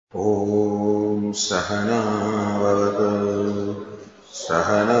ॐ सहना भवतु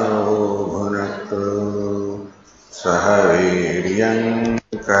सहनौ भुनक्तु सह वीर्यङ्करवावहै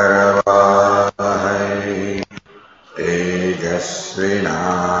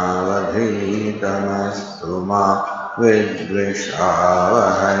तेजस्विनावधीतमस्तु मा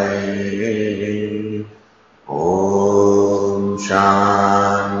विद्विषावहै। ॐ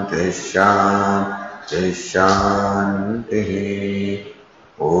शान्ति शान्ति शान्तिः।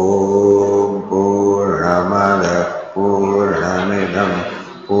 ॐ पूर्णमदः पूर्णमिदं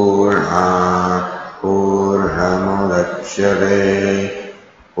पूर्णात् पूर्णमुदच्यते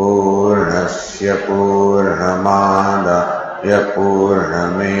पूर्णस्य पूर्णमादाय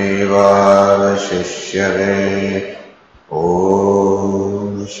पूर्णमेवावशिष्यते। ॐ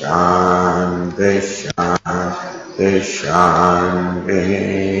शान्ति शान्ति शान्तिः।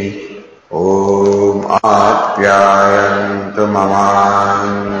 ॐ आप्यायन्तु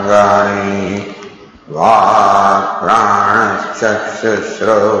ममाङ्गानि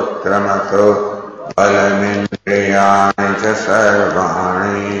वाक्प्राणश्चक्षुश्रोत्रमथो बलमिन्द्रियाणि च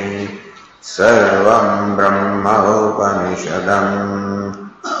सर्वाणि सर्वं ब्रह्मोपनिषदम्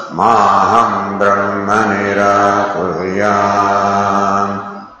माहं ब्रह्म निराकुर्याम्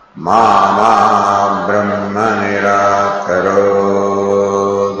मा ब्रह्म निराकरोत्।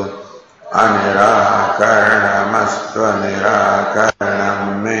 अनिराकरणमस्तु निराकरणं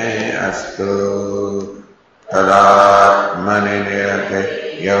मे अस्तु। तदात्मनि निरते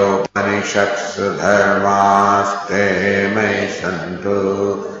यौपनिषत्सु धर्मास्ते मयि सन्तु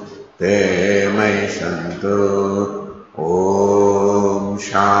ते मयि सन्तु। ॐ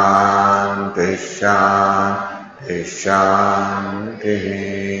शान्ति शान्ति शान्तिः।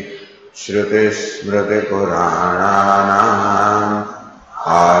 श्रुतिस्मृतिपुराणानाम्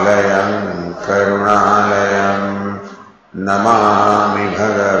आलयं करुणालयं नमामि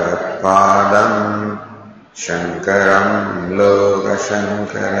भगवत्पादं शङ्करं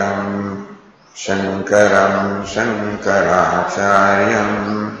लोकशङ्करं शङ्करं शङ्कराचार्यं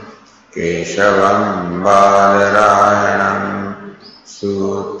केशवं बादरायणं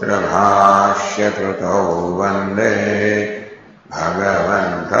सूत्रभाष्यकृतौ वन्दे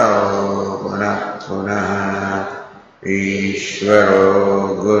भगवन्तौ पुनः पुनः। ईश्वरो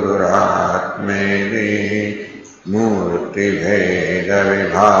गुरुरात्मेति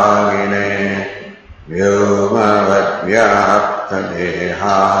मूर्तिभेदविभागिने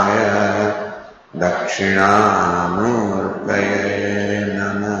व्योमवद्व्याप्तदेहाय दक्षिणामूर्तये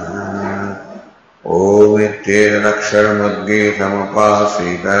नमः।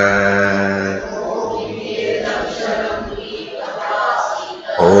 ओमित्येतदक्षरमुद्गीतमुपासीत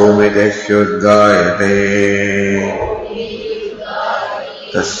ओमित्यस्योद्गायते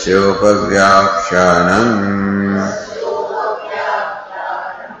तस्योपव्याख्यानम्।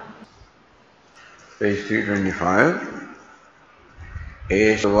 Page 325.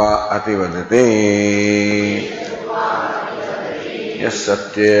 एष वा अतिवदते यः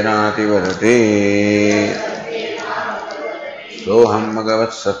सत्येनातिवदते सोऽहं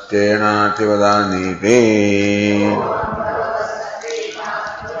भगवत् सत्येनातिवदामीति।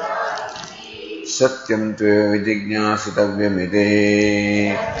 सत्यं त्वेव विजिज्ञासितव्यमिति।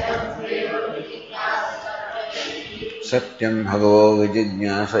 सत्यं भगवो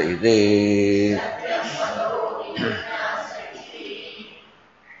विजिज्ञास इति।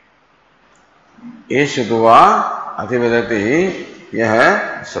 एषु तु वा अतिवदति यः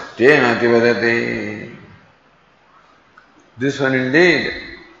सत्येन अतिवदति। This one indeed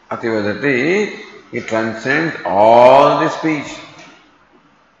अतिवदति, it transcends all the speech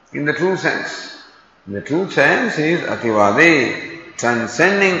in the true sense. In the true sense, he is ativadi,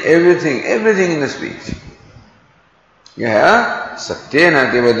 transcending everything, everything in the speech. Yeah, satyena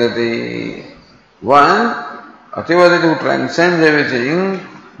ativadati. One, ativadati who transcends everything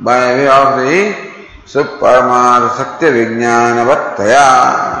by way of the suparamada satya vijnana vattaya.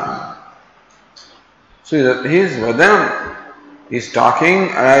 So his vadanam is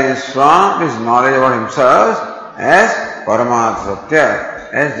talking arises from his knowledge about himself as paramata satya,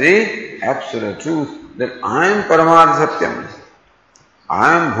 as the absolute truth, that I am Paramartha Satyam,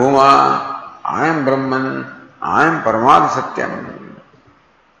 I am Bhuma, I am Brahman, I am Paramartha Satyam.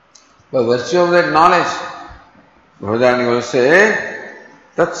 By virtue of that knowledge, Bhadani will say,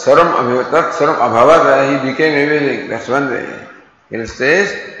 Tat Saram Abhavat, he became everything. That's one way. It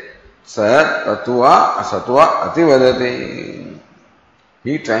says, Sat Tatua Asatwa Ativadati.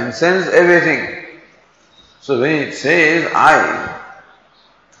 He transcends everything. So when it says I,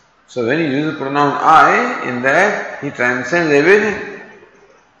 so when he uses the pronoun I, in that he transcends everything.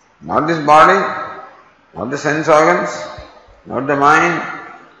 Not this body, not the sense organs, not the mind,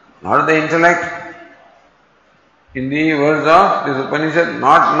 not the intellect. In the words of this Upanishad,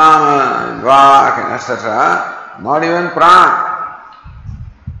 not Nama, Vak, etc., not even Prana,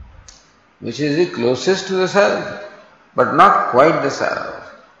 which is the closest to the self, but not quite the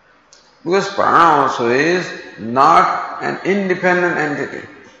self. Because Prana also is not an independent entity.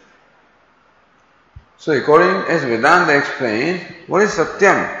 So according as Vedanta explains, what is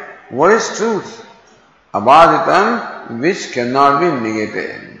Satyam? What is truth? Abhaditam, which cannot be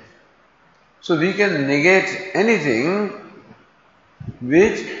negated. So we can negate anything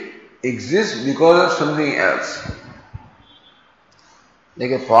which exists because of something else.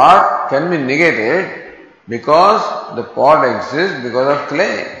 Like a pot can be negated because the pot exists because of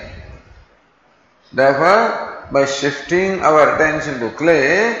clay. Therefore, by shifting our attention to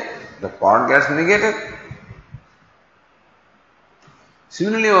clay, the pot gets negated.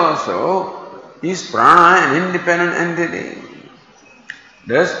 Similarly also, is prana an independent entity?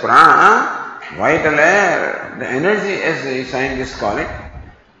 Does prana, vital air, the energy as the scientists call it,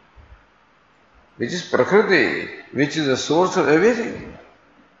 which is prakriti, which is the source of everything,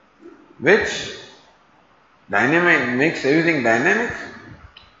 which dynamic makes everything dynamic,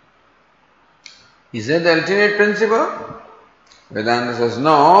 is that the ultimate principle? Vedanta says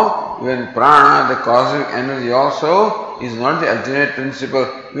no, even prana, the cosmic energy also, is not the ultimate principle.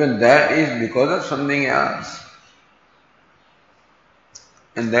 Even that is because of something else.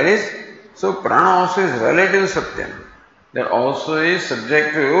 And that is, so prana also is relative satyam. That also is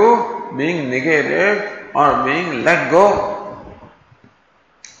subject to being negated or being let go.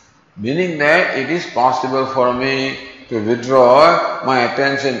 Meaning that it is possible for me to withdraw my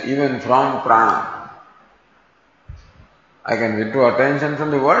attention even from prana. I can withdraw attention from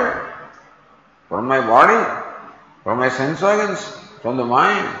the world, from my body, from my sense organs, from the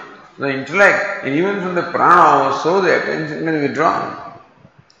mind, from the intellect, and even from the prana also the attention can be withdrawn.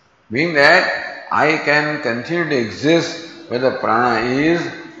 Meaning that I can continue to exist whether prana is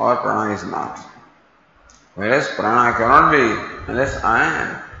or prana is not. Whereas prana cannot be unless I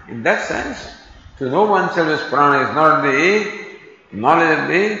am. In that sense, to know oneself as prana is not the knowledge of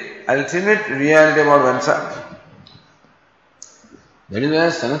the ultimate reality about oneself. That is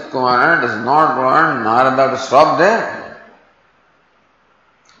why Sanat Kumara does not want Narada to stop there.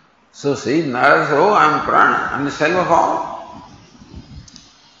 So see, Narada says, oh, I am prana, I am the self of all.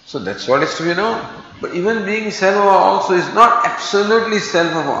 So that's what is to be known. But even being self of all also is not absolutely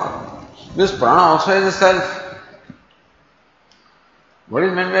self of all. Because prana also has a self. What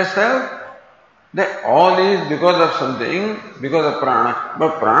is meant by self? That all is because of something, because of prana.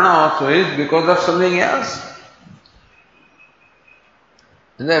 But prana also is because of something else.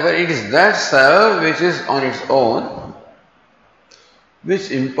 And therefore it is that self which is on its own, which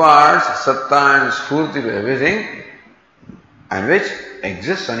imparts satta and sphurti to everything, and which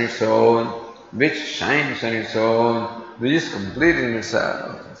exists on its own, which shines on its own, which is complete in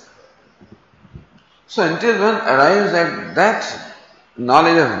itself. So until one arrives at that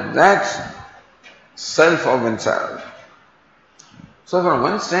knowledge of that self of oneself. So from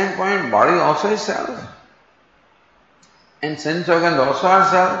one standpoint, body also is self. And sense organs also are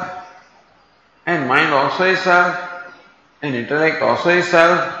self, and mind also is self, and intellect also is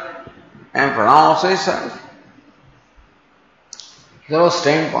self, and prana also is self. There are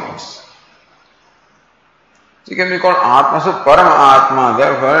standpoints. It can be called Atma, so Parama Atma,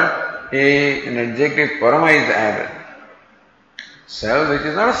 therefore an adjective Parama is added. Self which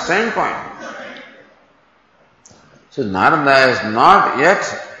is not a standpoint. So Narada has not yet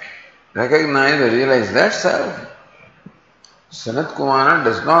recognized or realized that self. Sanat Kumara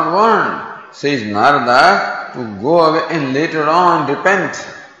does not want, says Narada, to go away and later on repent.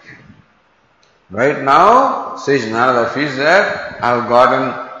 Right now, says Narada, feels that I have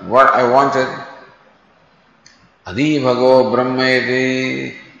gotten what I wanted. Adi Bhago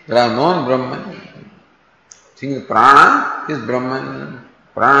Brahmayati, that I have known Brahman. Think prana is Brahman.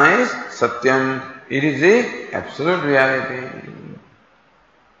 Prana is Satyam. It is the absolute reality.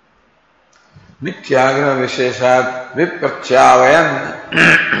 Nityagra Visheshat Vipratyavayan,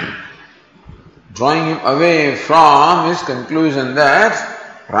 drawing him away from his conclusion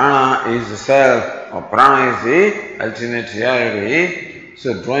that prana is the self or prana is the ultimate reality.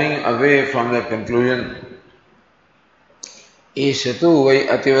 So drawing him away from that conclusion. Ishatu vai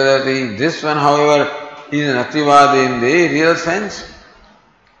ativadati. This one, however, is an ativadi in the real sense.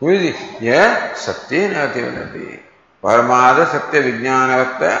 Who is it? Yeah, satyena ativadati. Paramada satya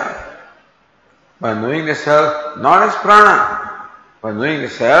vijnanavattaya. By knowing the self not as prana, by knowing the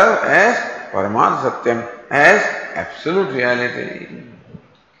self as Paramatma Satyam, as absolute reality.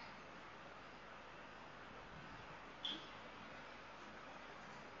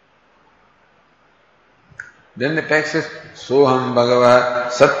 Then the text says, Soham Bhagava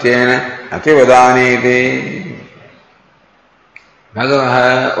Satyena Ativadhaniti.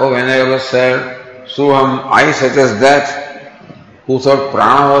 Bhagavaha, O Venerable Sir, Soham, I such as that, who thought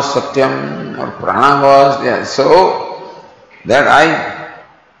prana was satyam, or prana was, so that I,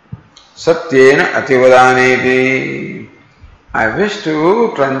 satyena ativadhaneti, I wish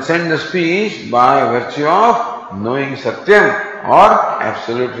to transcend the speech by virtue of knowing satyam, or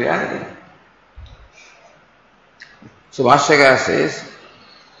absolute reality. So Bhashyakara says,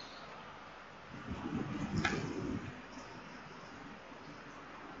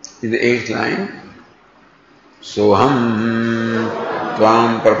 in the 8th line, Soham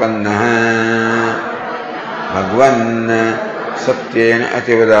Tvam Prapannaha Bhagwan Satyena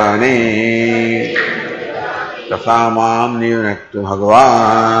Ativadani Tathamam Niyunaktu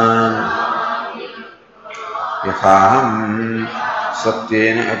Bhagavan Yathaham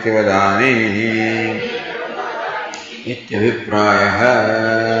Satyena Ativadani Ityabhiprayaha.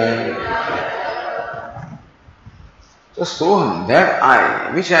 So Soham, that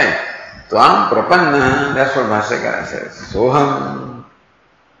I, which I, Tvam Prapanna, that's what Bhashyakara says. Soham,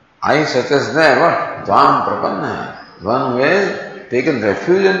 I such as that, what? Tvam Prapanna, one who has taken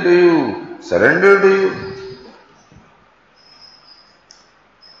refuge unto you, surrendered to you.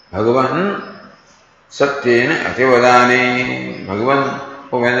 Bhagavan Satyena Ativadani,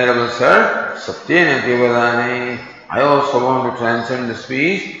 Bhagavan, O Venerable Sir, Satyena Ativadani, I also want to transcend the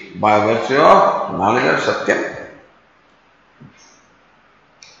speech by virtue of knowledge of Satyam.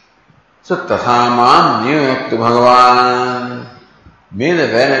 So Tathamam Niyunaktu Bhagavan, may the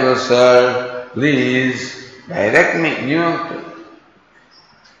Venerable Sir please direct me, Niyunaktu.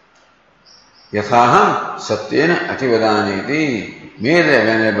 Yathaham Satyena Ativadhaniti, may the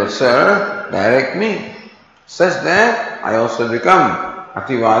Venerable Sir direct me, such that I also become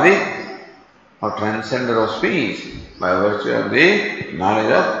Ativadi, or transcender of speech, by virtue of the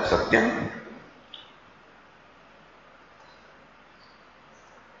knowledge of Satyam.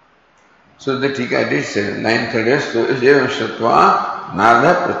 So the Tika did say, 930, so Evam Shatva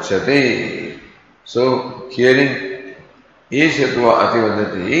Narada Prachati. So hearing E Shatva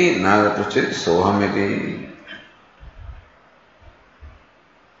Ativadati, Narada Prachati Sohamiti.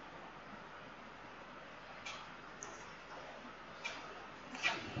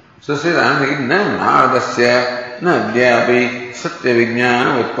 So says Anandagiri, na Naradasya, na Adyapi, Satya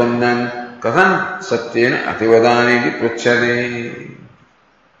Vijnana Utpannan, Kathan Satyena Ativadani Prachati.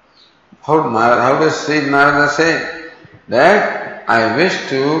 How does Narada say that I wish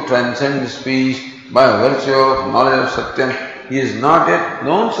to transcend the speech by virtue of knowledge of Satyam? He is not yet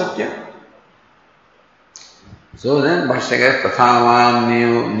known Satyam. So then Bhashyakara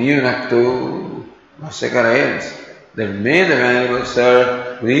Tathamam Niyunaktu. Bhashyakara ends that may the Venerable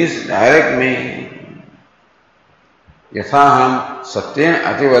Sir please direct me. Yathaham Satyena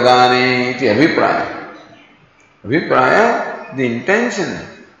Ativadani iti Abhipraya. Abhipraya, the intention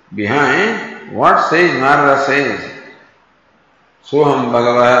behind what says Narada says. Soham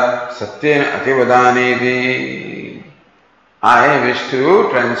Bhagava Satyena Ativadhaniti. I wish to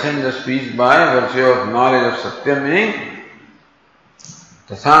transcend the speech by virtue of knowledge of Satyam, meaning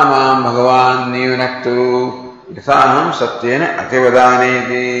Tathamam Bhagavan Niyunaktu Yathaham Satyena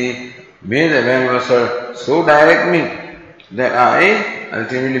Ativadhaniti. May the Venerable Sir so direct me that I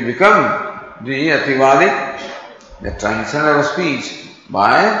ultimately become the Ativadi, the transcender of speech,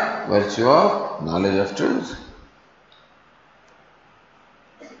 by virtue of knowledge of truth.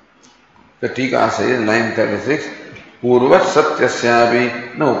 The Tika says, 936, Purvat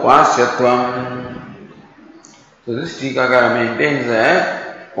Satyasyapi na Upasyatvam. So this Tikakara maintains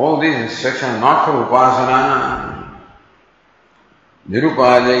that all these instructions are not for Upasana.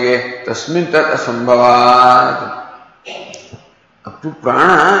 Nirupadege Tasmin Tat Asambhavat. Up to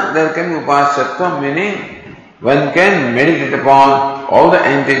Prana, there can be Upasyatvam, meaning one can meditate upon all the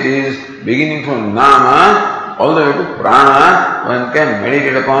entities beginning from Nama all the way to Prana, one can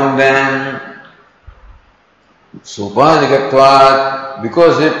meditate upon them. Supadikatvat,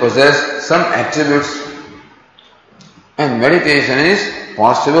 because they possess some attributes, and meditation is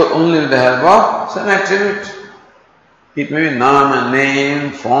possible only with the help of some attribute. It may be Nama,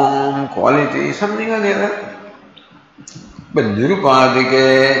 name, form, quality, something or the other. But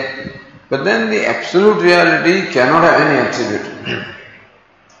Nirupadike, but then the absolute reality cannot have any attribute.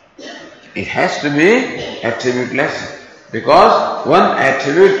 It has to be attributeless, because one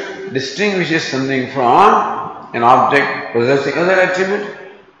attribute distinguishes something from an object possessing other attribute.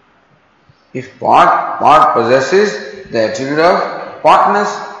 If pot possesses the attribute of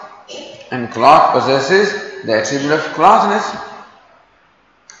potness, and cloth possesses the attribute of clothness.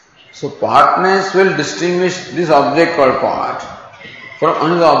 So partness will distinguish this object called part from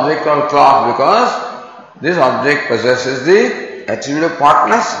another object called cloth, because this object possesses the attribute of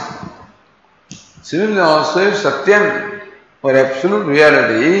partness. Similarly also, if Satyam or absolute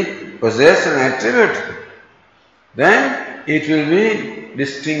reality possesses an attribute, then it will be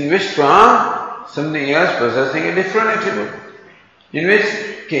distinguished from something else possessing a different attribute, in which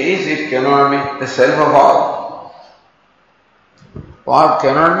case it cannot be the self of all. Part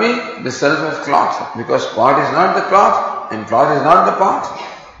cannot be the self of cloth, because part is not the cloth and cloth is not the part.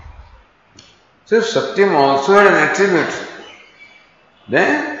 So if Satyam also had an attribute,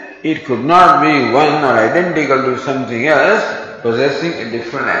 then it could not be one or identical to something else possessing a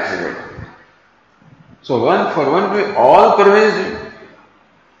different attribute. So for one to be all pervasive,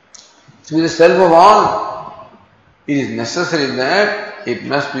 to be the self of all, it is necessary that it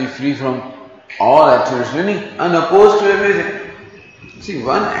must be free from all attributes, meaning unopposed to everything. See,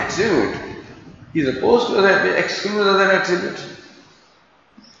 one attribute is opposed to other, excludes other attributes.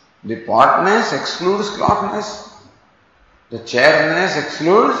 The partness excludes clothness. The chairness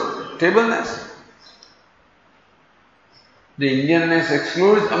excludes tableness. The Indianness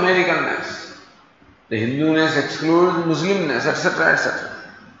excludes Americanness. The Hinduness excludes Muslimness, etc., etc.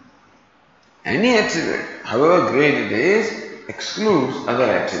 Any attribute, however great it is, excludes other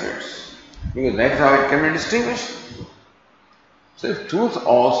attributes, because that's how it can be distinguished. So if truth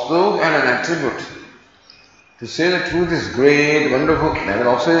also had an attribute, to say that truth is great, wonderful, that is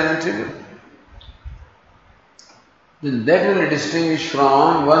also an attribute, then that will be distinguished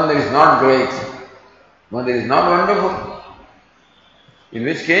from one that is not great, one that is not wonderful. In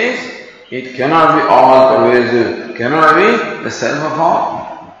which case, it cannot be all pervasive, cannot be the self of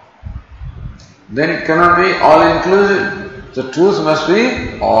all. Then it cannot be all inclusive. So truth must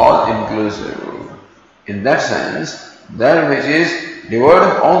be all inclusive. In that sense, that which is devoid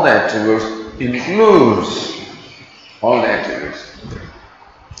of all the attributes includes all the attributes.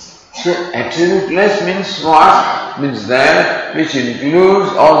 So attributeless means what? Means that which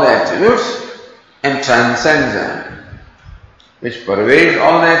includes all the attributes and transcends them, which pervades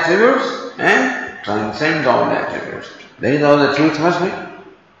all the attributes and transcends all the attributes. That is how the truth must be.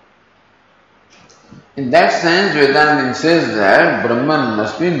 In that sense, Vedanta says that Brahman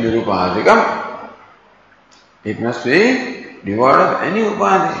must be nirupadikam. It must be devoid of any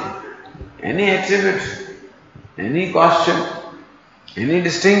upadhi, any attribute, any costume, any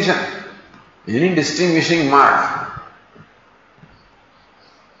distinction, any distinguishing mark.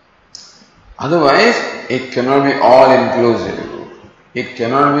 Otherwise, it cannot be all inclusive. It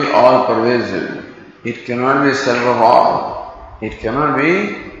cannot be all pervasive. It cannot be self of all. It cannot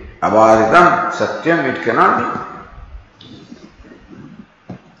be abharitam, satyam, it cannot be.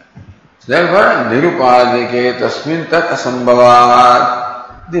 Therefore, nirupadike tasmin tat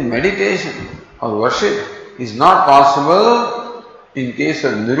asambhavat. The meditation or worship is not possible in case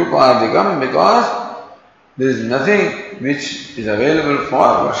of nirupadikam, because there is nothing which is available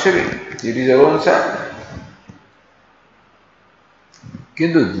for worshipping. It is your own self.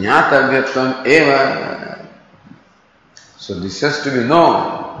 Kintu jnatavyatvam eva. So this has to be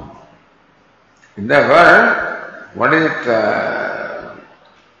known. In that word, what is it?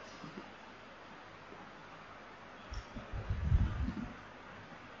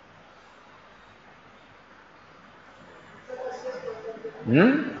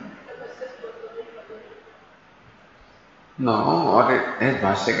 No, what it is,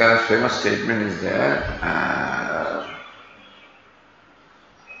 Bhashyakara's famous statement is there.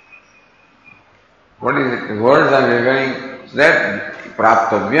 What is it? The words I am referring to that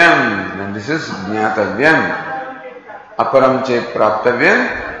praptavyam, and this is jnatavyam. Aparam chet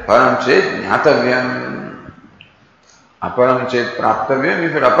praptavyam, param chet jnatavyam. Aparam chet praptavyam,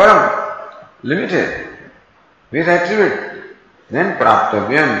 if it aparam, limited, with attribute, then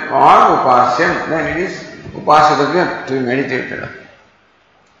praptavyam or upasyam, then it is upasatavyam, to be meditated.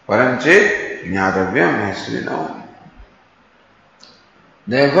 Param chet jnatavyam has to be known.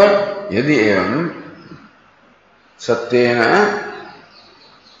 Therefore, yadi evam satyena,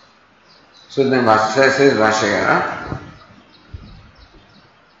 so then Bhashyakara says Bhashyakara,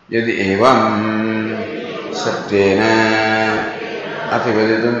 yadi evam satyena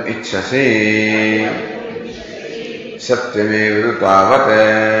ativaditum ichchasi satyameva tavat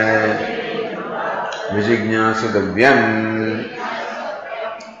vijignyasidavyam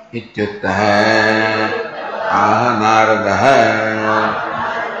ityuttah aha naradaha.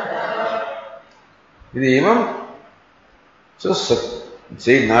 So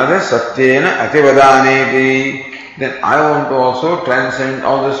say Narada satyena ativadanepi, then I want to also transcend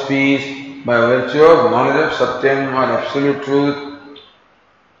all the speech by virtue of knowledge of satyam or absolute truth.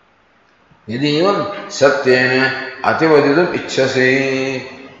 Yadi evam satyena ativadidam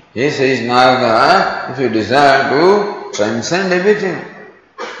ichchase. He says Narada, if you desire to transcend everything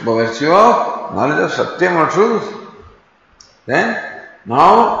by virtue of knowledge of Satyam or truth, then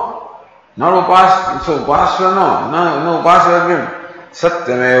now, not upasana, no upasadavyam,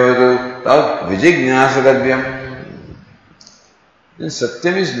 Satyamevadu, tad vijignasadvyam. Then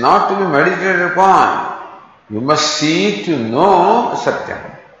Satyam is not to be meditated upon. You must seek to know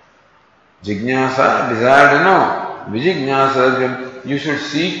Satyam. Jignasa, desire to know. Vijignasadvyam. You should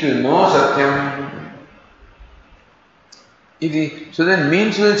seek to know Satyam. So then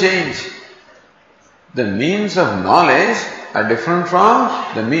means will change. The means of knowledge are different from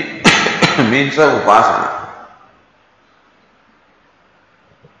the means of upasana.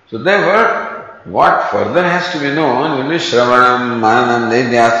 So therefore, what further has to be known will be Shravanam, Mananam,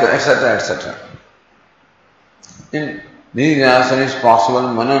 Nidhyasana, etc., etc. In Nidhyasana is possible,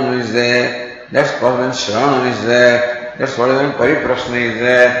 Mananam is there, that's possible, Shravanam is there. That's what when Pariprashna is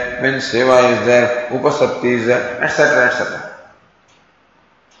there, when Seva is there, Upasatti is there, etc., etc.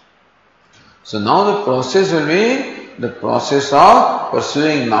 So now the process will be the process of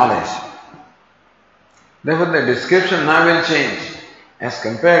pursuing knowledge. Therefore the description now will change as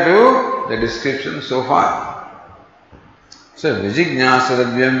compared to the description so far. So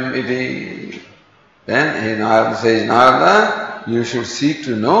Vijignasadvyam iti. Then Narada says, Narada, you should seek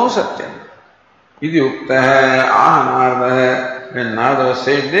to know Satyam. Iti ukta hai, aha Narada hai. When Narada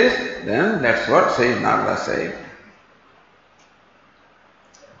said this, then that's what says Narada said.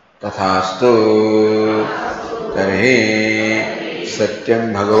 Tathastu tarhi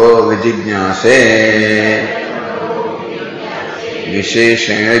satyam bhagavo vijignyase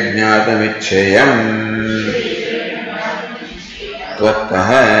visheshena jnatamichchayam tvattah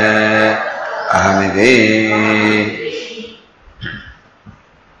ahamide.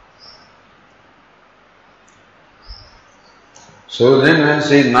 So then when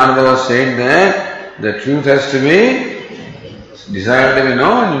Sayyid Narada was saying that the truth has to be desired to be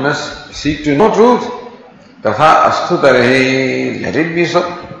known, you must seek to know truth. Tatha astu tarhi, let it be so.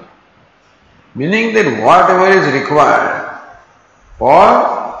 Meaning that whatever is required for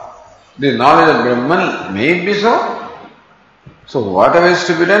the knowledge of Brahman, may it be so. So whatever is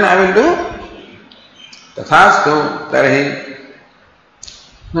to be done, I will do. Tatha astu tarhi.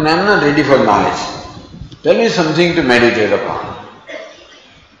 No, I am not ready for knowledge. Tell me something to meditate upon.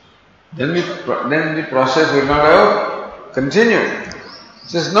 Then the process will not have continued. He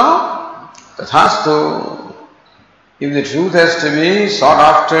says, no, tathastu. If the truth has to be sought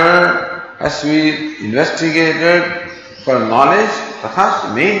after, has to be investigated for knowledge,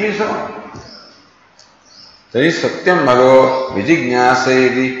 tathastu, may it be so. Tari satyam bhagavo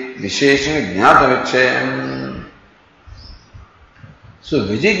vijignyasayati visheshena jnatamichchayam. So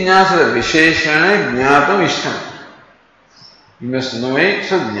vijignyasa visheshena jnatam ishtam. You must know it.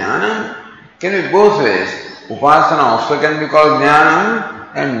 So jnana can be both ways. Upasana also can be called jnanam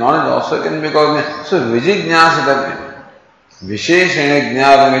and knowledge also can be called jnana. So vijignyasa visheshena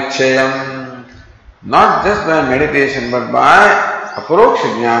jnatamichchayam. Not just by meditation but by aparoksha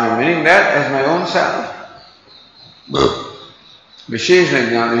jnana, meaning that as my own self. Visheshena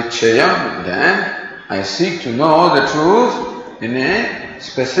jnatamichchayam, then I seek to know the truth in a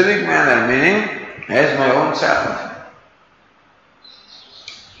specific manner, meaning as my own self.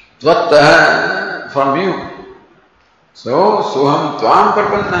 Tvattah, from you. So, soham tvam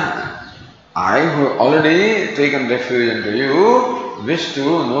prapanna. I who have already taken refuge into you, wish to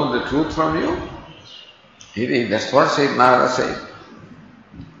know the truth from you. That's what Sayyid Narada said.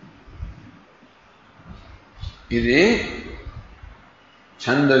 Iti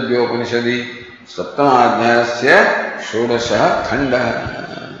Chandogyopanishadi Saptamadhyasya Shodasha Khanda.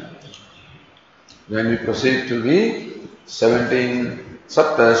 When we proceed to the 17th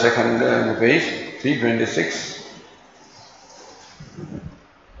Saptadasha Khanda, page 326.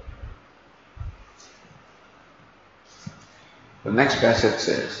 The next passage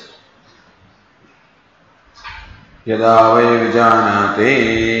says, Yada vai vijanate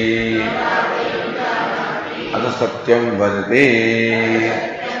ata satyam vadate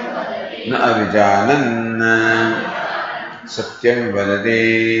na avijanan satyam vadate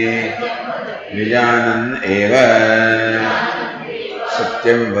vijanan eva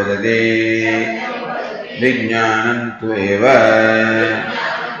satyam vadate vijnanam tu eva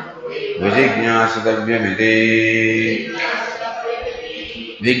vijignyasadavyamite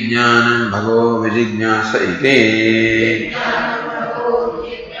vijnanam bhagavo vijignasa ite.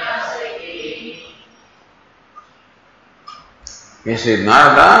 He said,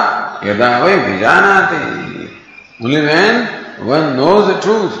 Narada, yada vai vijanati. Only when one knows the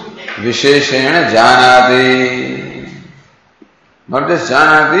truth. Visheshena Janati. Not just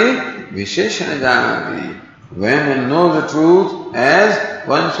Janati, Visheshena Janati. When one knows the truth as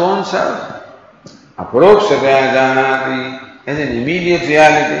one's own self. Aparokshata Janati, as an immediate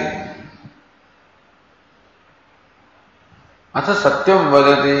reality. Atha Satyam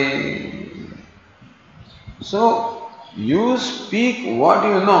Vadati. So, you speak what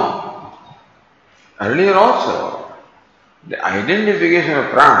you know. Earlier also, the identification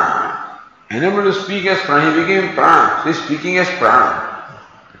of prana, unable to speak as prana, he became prana. So he is speaking as prana.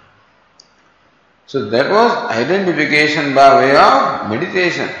 So that was identification by way of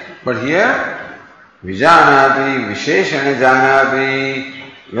meditation. But here, Vijanati, Visheshana Janati,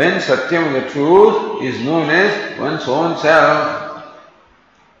 when Satyam, the truth, is known as one's own self,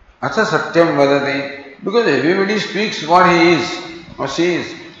 Atha Satyam Vadati. Because everybody speaks what he is or she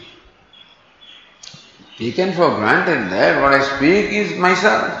is. Taken for granted that what I speak is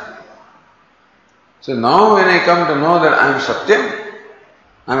myself. So now when I come to know that I am Satyam,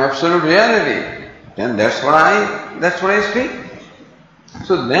 I am absolute reality, then that's what I speak.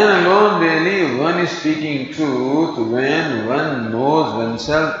 So then alone really one is speaking truth when one knows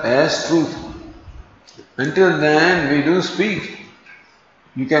oneself as truth. Until then we do speak.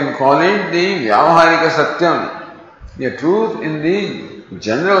 You can call it the Vyavaharika Satyam, the truth in the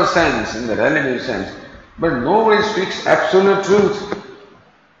general sense, in the relative sense. But nobody speaks absolute truth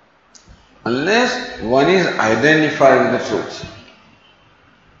unless one is identified with the truth.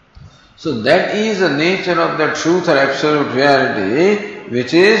 So that is the nature of the truth or absolute reality,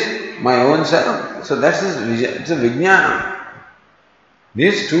 which is my own self. So it's a vijnana.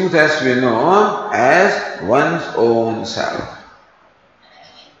 This truth has to be known as one's own self.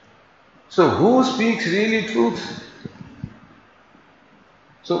 So who speaks really truth?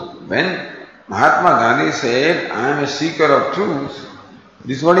 So when Mahatma Gandhi said, I am a seeker of truth,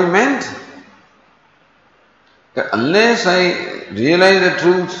 this is what he meant. That unless I realize the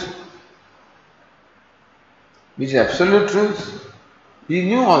truth, which is absolute truth, he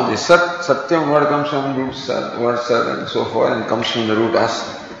knew all this. Satyam word comes from root sat, word sat and so forth, and comes from the root as.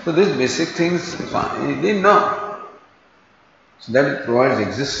 So these basic things, he didn't know. So that it provides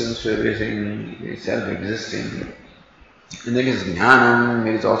existence to everything, it's self-existing. And there is jnanam,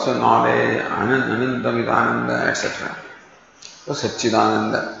 there is also knowledge, anantam with ananda, etc. So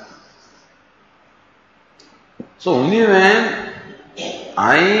Satchidananda. So only when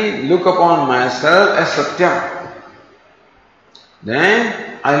I look upon myself as Satyam,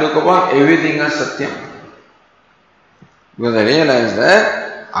 then I look upon everything as Satyam. Because I realize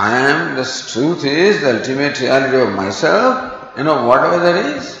that this truth is the ultimate reality of myself, whatever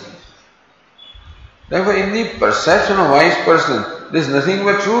that is. Therefore, in the perception of wise person, there is nothing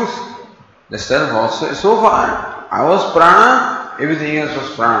but truth. The self also is so far. I was prana, everything else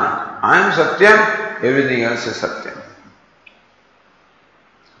was prana. I am Satyam, everything else is Satyam.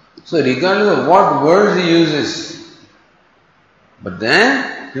 So regardless of what words he uses, but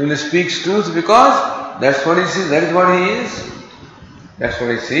then he only speaks truth because that's what he sees, that is what he is. That's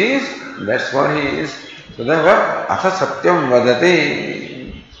what he sees, that's what he is. So therefore, Atha Satyam Vadati.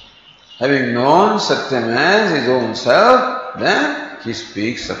 Having known Satyam as his own self, then he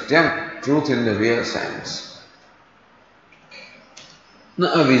speaks Satyam, truth in the real sense.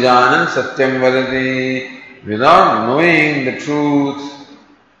 Na avijanan Satyam Vadati. Without knowing the truth,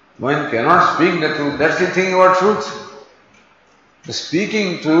 one cannot speak the truth. That's the thing about truth. The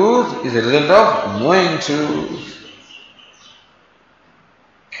speaking truth is a result of knowing truth.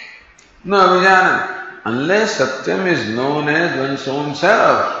 Na avijanan. Unless Satyam is known as one's own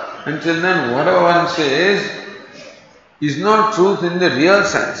self, until then whatever one says is not truth in the real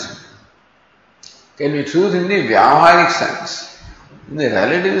sense. Can be truth in the vyavaharik sense. In the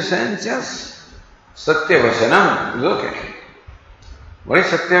relative sense, yes. Satya Vachanam is okay. What is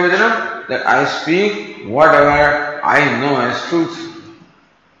Satya Vachanam? That I speak whatever I know as truth.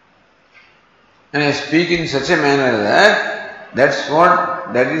 And I speak in such a manner that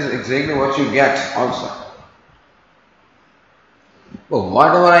that is exactly what you get also. But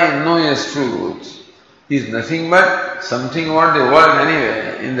whatever I know as truth is nothing but something about the world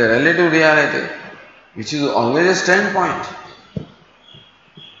anyway, in the relative reality, which is always a standpoint.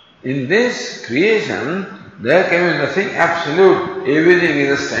 In this creation, there can be nothing absolute, everything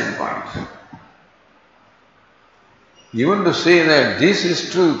is a standpoint. Even to say that this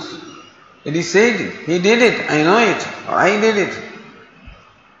is truth, and he said it, he did it, I know it, or I did it.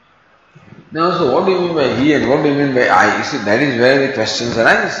 Now, so what do you mean by he and what do you mean by I? You see, that is where the questions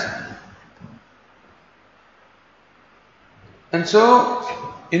arise. And so,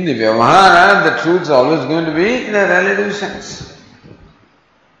 in the Vyavahara, the truth is always going to be in a relative sense.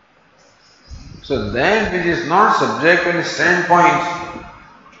 So that which is not subject to any standpoint,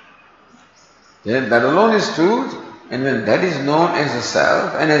 that alone is truth, and when that is known as the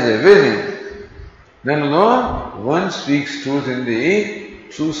self and as everything, then alone one speaks truth in the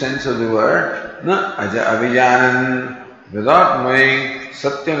true sense of the word, na aja avijanan. Without knowing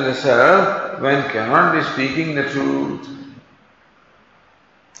Satyam the self, one cannot be speaking the truth.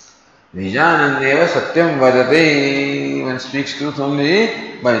 Vijanandeva Satyam vadate. One speaks truth only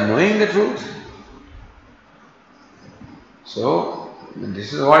by knowing the truth. So,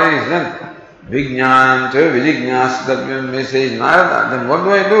 this is what it is then. Vijnananta vijignasatabhyam, says Narada. Then what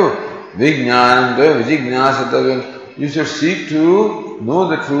do? Vijnananta vijignasatabhyam. You should seek to know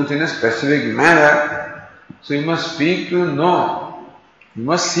the truth in a specific manner. So you must speak to know. You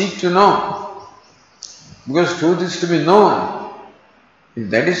must seek to know. Because truth is to be known.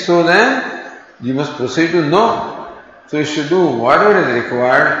 If that is so, then you must proceed to know. So you should do whatever is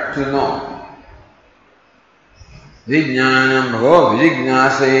required to know. Vijnanam bhavo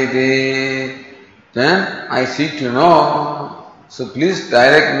vijignasaiti. Then I seek to know. So please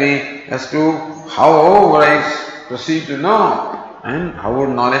direct me as to how would I proceed to know and how would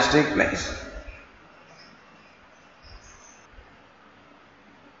knowledge take place.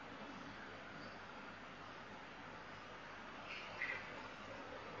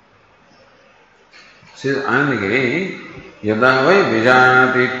 Says Anandagiri, yada vai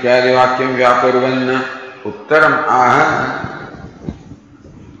vijanati ityadi vakyam vyakurvanna uttaram aha.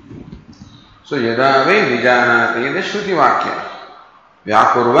 So yada vai vijanati, the Shruti Vakya.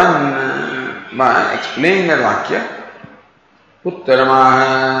 Vyakurvanna, by explaining that Vakya, uttaram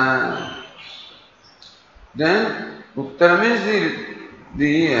aha. Then uttaram is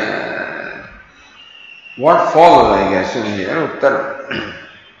the what follows, I guess, in here, uttaram.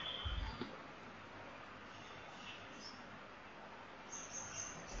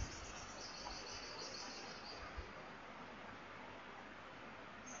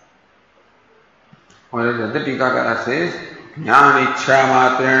 Or the Tikakara says, Jnana ichcha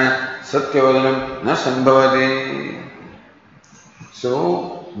matrena satyavadanam na sambhavati.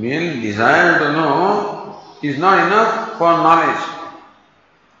 So, merely desire to know is not enough for knowledge.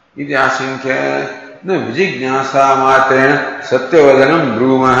 Iti asankya na vijignyasa matrena satyavadanam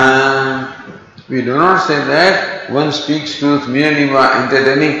brumaha. We do not say that one speaks truth merely by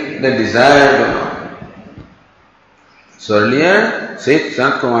entertaining the desire to know. So earlier,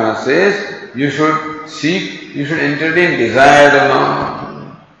 Sanat Kumara says, you should seek, you should entertain desire to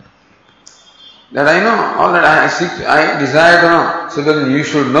know. That I know, all that I seek, I desire to know. So then you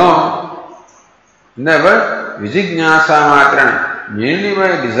should know. Never, vijignyasa matrana. Merely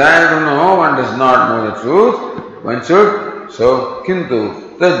by desire to know, one does not know the truth. One should, so,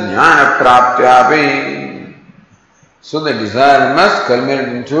 kintu, the jnana praptyapi. So the desire must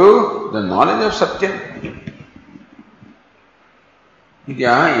culminate into the knowledge of Satyam.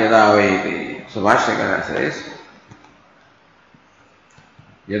 Idya yada vai. So Bhashyakara says,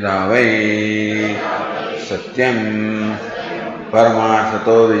 yada vai satyam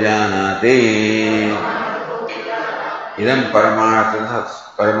paramarthato vijanati idam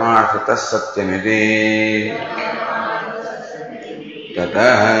paramarthatas satyamiti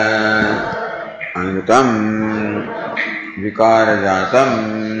tatah anutam vikarajatam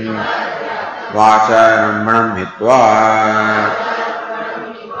vacharambanam hitva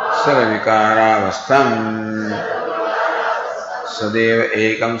sarvikāravastham sadeva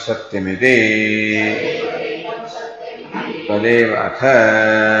ekam satyamiti tadeva atha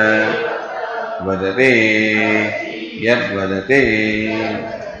vadate yad vadate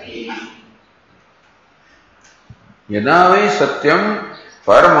yada vai satyam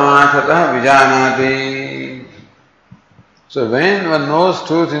paramarthatah vijanati. So when one knows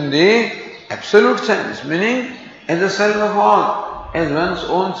truth in the absolute sense, meaning as the self of all, as one's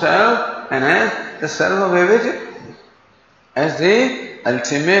own self and as the self of everything, as the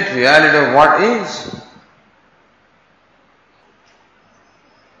ultimate reality of what is.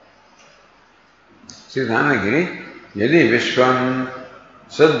 Says Anandagiri, Yadi Vishwam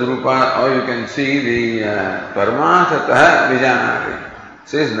Sadrupa, or you can see the Paramathatah Vijanati.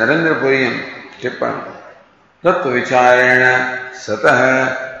 Says Narendra Puriyam, Tippan, Tattva Vicharena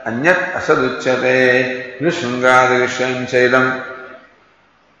Satah Anyat Asaduchyate Nishungadi Vishwam Chaidam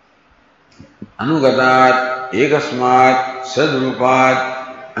Anugadat ekasmat sadrupat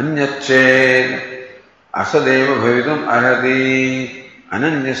anyachet asadeva bhavitum arhati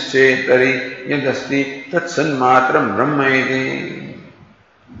ananyaschetari yadasti tat sanmatram brahmaiti.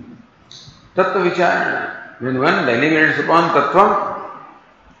 Tattva vicharana. When one deliberates upon tattvam,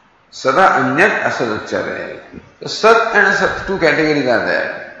 sada anyat asaduchyate. The sat and asat, two categories are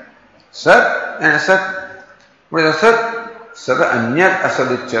there. Sat and Asat. What is Asat? Sat Anyat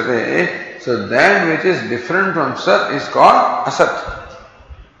Asaduchyate. So that which is different from Sat is called Asat.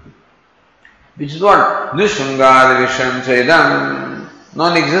 Which is what? Nishungad Visham Chaidam.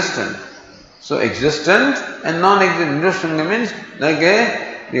 Non-existent. So existent and non-existent. Nishunga means like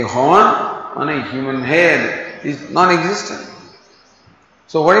the horn on a human head is non-existent.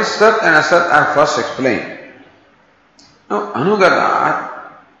 So what is Sat and Asat are first explained. Now Anugadat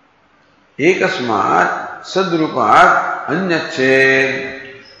Ekasmat Sadrupat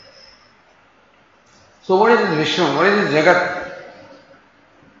Anyached. So what is this Vishwam? What is this Jagat?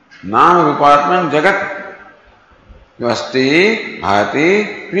 Nam Rupatman Jagat. Vasti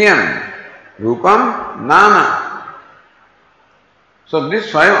Bhati Priyam. Rupam Nama. So this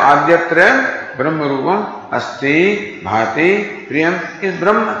five Adyatrayam Brahma Rupam Asti Bhati Priyam is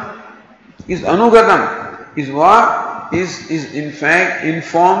Brahma. Is Anugatam. Is what? Is in fact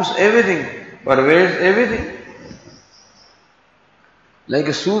informs everything. Pervades everything. Like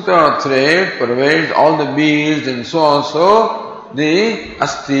a sutra or thread pervades all the beads, and so also the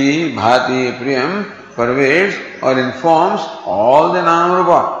Asti Bhati Priyam pervades or informs all the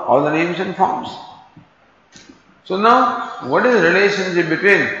Namarupa, all the names and forms. So now, what is the relationship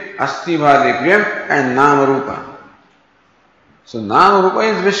between Asti Bhati Priyam and Namarupa? So Namarupa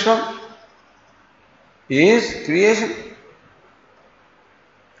is Vishwam, is creation.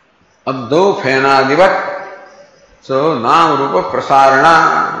 Abdo Phenadivat. So Namarupa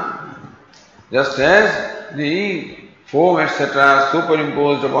Prasarana. Just as the foam etc.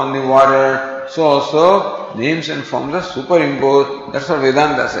 superimposed upon the water, so also names and forms are superimposed. That's what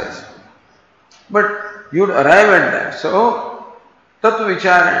Vedanta says. But you would arrive at that. So, Tattva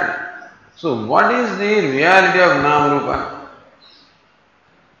Vicharana. So, what is the reality of Namarupa?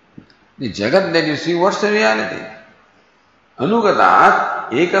 The Jagat that you see, what's the reality? Anugatat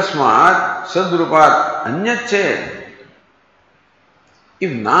Ekasmat Sadrupat Anyached.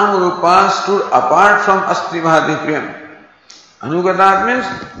 If Namarupa stood apart from Asti Bhati Priyam, Anugatat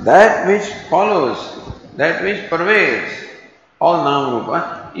means that which follows, that which pervades all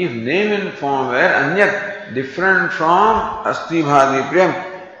Namarupa. If name and form were Anyat, different from Asti Bhati Priyam,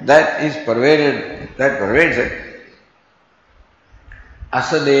 that is pervaded, that pervades it.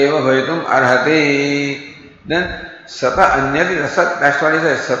 Asadeva Bhaitum Arhati. Then Sata Anyat is Asat. That's what he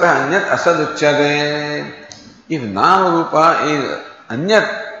says. Sata Anyat Asad Uchyate. If Namarupa is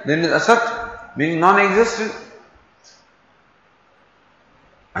Anyat, then it is Asat, meaning non-existent.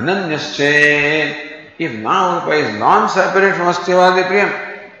 Ananyasche. If Namarupa is non-separate from Asti Bhati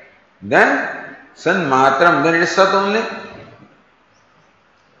Priyam, then San Matram, then it is Sat only.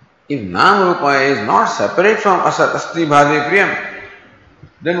 If Namarupa is not separate from Asat Asti Bhati Priyam,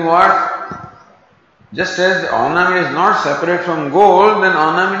 then what? Just as the ornament is not separate from gold, then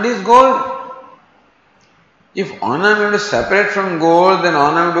ornament is gold. If ornament is separate from gold, then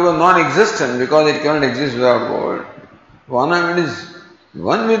ornament becomes non-existent because it cannot exist without gold. If ornament is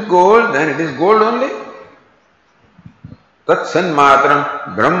one with gold, then it is gold only. Tat san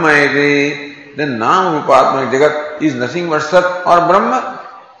matram brahma iti. Then nam rupatmak jagat is nothing but sat or brahma.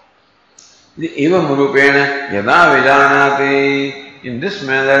 Evam rupena yada vijanati. In this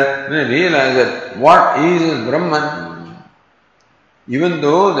manner, when I realize that what is Brahman, even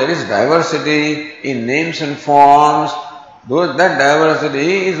though there is diversity in names and forms, though that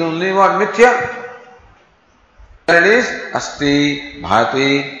diversity is only what? Mithya. That is Asti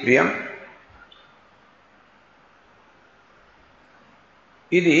Bhati Priyam.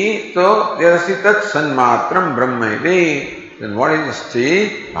 Iti so yadasi tat sanmatram brahma iti. Then what is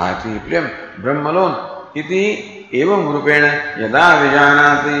Asti Bhati Priyam? Brahma alone. Iti evam rupena yada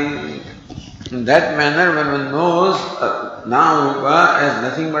vijanati. In that manner, when one knows Namarupa as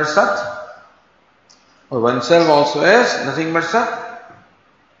nothing but Sat, or oneself also as nothing but Sat,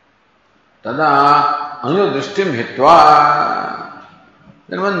 tada anudrishtim hitva.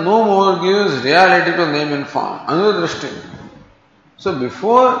 Then one no more gives reality to name and form. Anudrishtim. So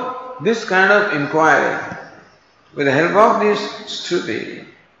before this kind of inquiry, with the help of this Shruti,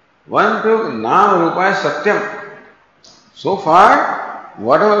 one took Namarupa as Satyam. So far,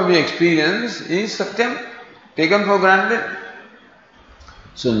 whatever we experience is Satyam, taken for granted.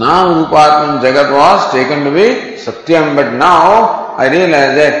 So now Rupatman Jagat was taken to be Satyam, but now I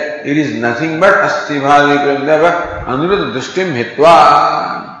realize that it is nothing but Asti Bhati Priyam Anuruddha Drishtim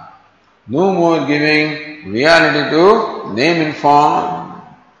Hitva. No more giving reality to name and form.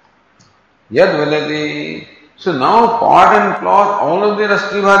 Yad Valati. So now pot and cloth, all of them are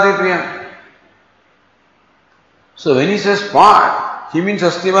Asti Bhati Priyam. So when he says pot, he means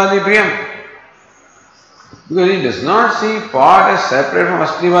Asti Bhati Priyam. Because he does not see pot as separate from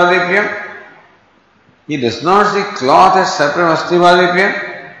Asti Bhati Priyam. He does not see cloth as separate Vastivadi Priya.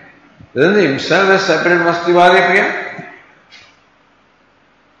 Doesn't he himself as separate Vastivadi Priya?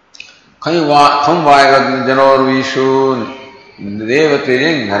 Kham Vayagad Janorvishu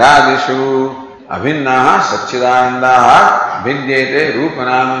Devatiring Naradishu Abhinnaha Satchidanandaha Vidyate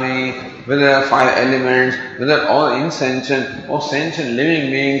Rupanamani, whether 5 elements, whether all insentient or sentient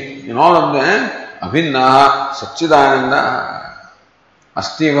living beings, in all of them, Abhinnaha Satchidanandaha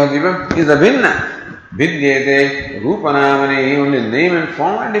Asti Vadivam is Abhinna. Vidyate Rupanamani, only name and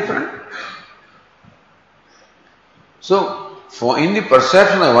form are different. So, for in the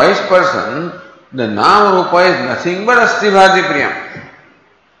perception of a wise person, the Nama Rupa is nothing but Asti Bhati Priyam.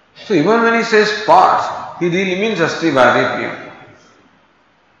 So even when he says parts, he really means Asti Bhati Priyam.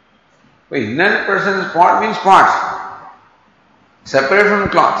 But ignorant person's part means parts. Separate from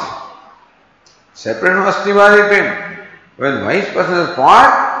cloth. Separate from Asti Bhati Priyam. When wise person is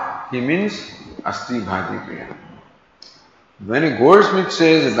part, he means Asti Bhati Priyam. When a goldsmith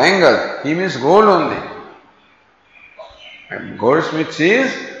says bangle, he means gold only. And goldsmith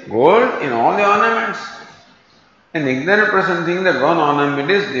sees gold in all the ornaments. An ignorant person thinks that one ornament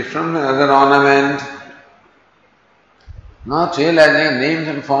is different from another ornament. Not realizing names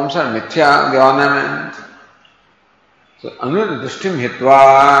and forms are mithya, the ornament. So, Anudrishtim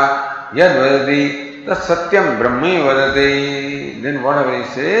hitva yad vadati tat satyam brahma vadati. Then whatever he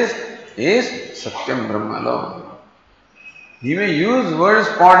says is satyam brahma alone. He may use words,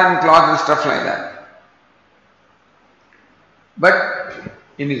 pot and cloth and stuff like that. But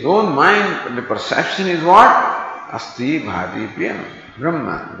in his own mind, the perception is what? Asti Bhati Priyam.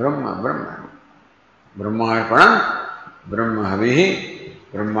 Brahma, Brahma, Brahma. Brahmarpanam, Brahma Havihi,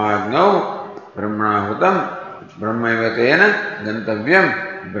 Brahmagnau, Brahmahutam, Brahmaivatena,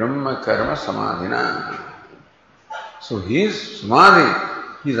 Gantavyam, Brahma Karma Samadhina. So his Samadhi,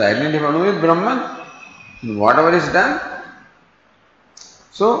 he is identified with Brahman in whatever is done.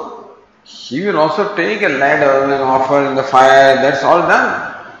 So he will also take a ladder and offer in the fire, that's all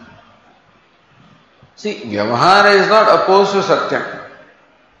done. See, Vyavahara is not opposed to Satyam.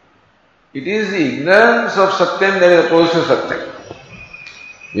 It is the ignorance of Satyam that is opposed to Satyam.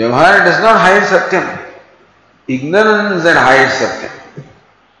 Vyavahara does not hide Satyam. Ignorance that hides Satyam.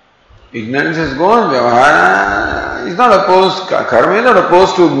 Ignorance is gone, Vyavahara is not opposed, karma is not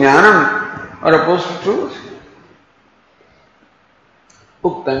opposed to Jnanam or opposed to truth.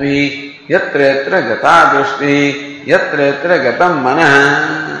 Uktami yatra yatra gata drushti yatra yatra gatam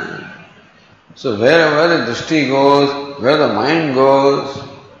manaha. So wherever the drushti goes, where the mind goes,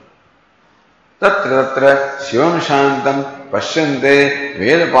 tatra tatra shivam shantam pashyante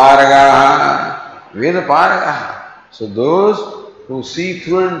vedaparagaha. Vedaparagaha. So those who see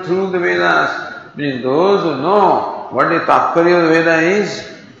through and through the Vedas, meaning those who know what the tathparya of the Veda is,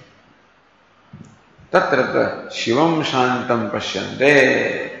 Tatrata Shivam Shantam Pashyante.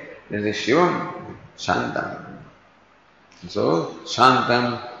 There is a Shivam Shantam. So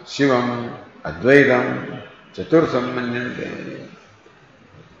Shantam, Shivam, Advaitam, Chaturtham Manyante.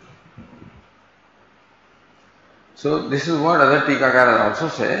 So this is what other Tikakaras also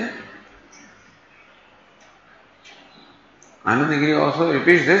say. Anandagiri also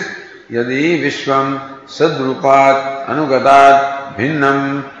repeats this. Yadi Vishwam Sadrupat Anugadat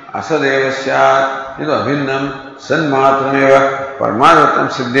Bhinnam Asadevasya Ido Abhinnam Sanmatrameva Parmadhatam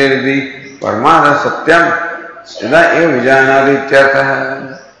Siddheriti Parmadha Satyam Sida Eva Vijayanadi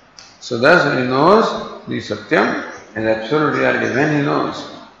Ityartha. So thus when he knows the Satyam is absolute reality, when he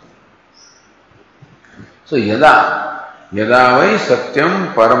knows. So Yada Vai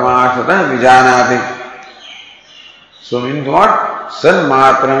Satyam Paramarthata Vijanati. So means what?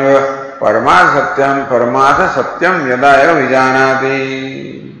 Sanmatrameva Paramartha Satyam Paramartha Satyam Yada Eva Vijanati.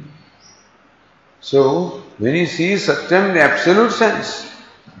 So, when he sees Satyam in the absolute sense,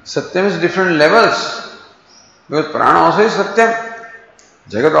 Satyam is different levels. Because Prana also is Satyam.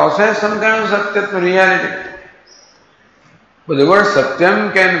 Jagat also has some kind of Satyatma reality. But the word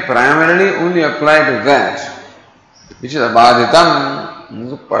Satyam can primarily only apply to that, which is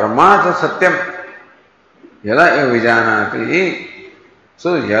Abhaditam, Paramartha Satyam. Yada eva vijanati.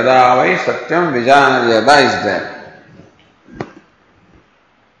 So, Yada vai Satyam Vijanati, Yada is there.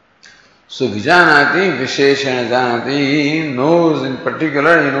 So Vijanati, Visheshana Janati, he knows in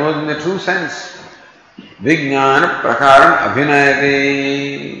particular, he knows in the true sense. Vijnana Prakaram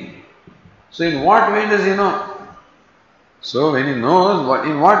Abhinayati. So in what way does he know? So when he knows,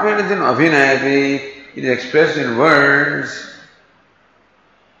 in what way does he know? Abhinayati, it is expressed in words.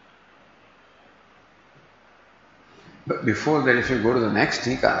 But before that, if you go to the next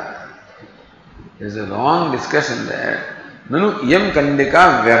tika, there is a long discussion there. Nanu iyam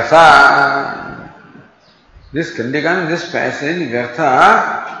kandika vyartha. This Kandika, this passage,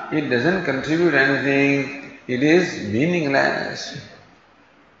 Vyartha, it doesn't contribute anything. It is meaningless.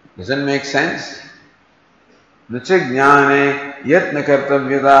 Doesn't make sense. Nacha jnane yatna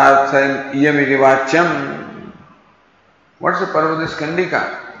kartavyadaartham iyamiti vachyam. What's the purpose of this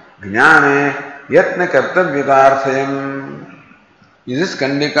Kandika? Jnane yatna kartavyadaartham. Is this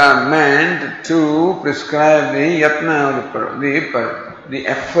Kandika meant to prescribe the yatna, the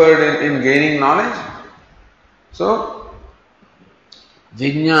effort in gaining knowledge? So,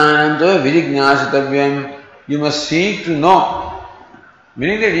 vijnanam vijignasitavyam, you must seek to know,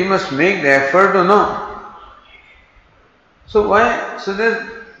 meaning that you must make the effort to know. So why? So that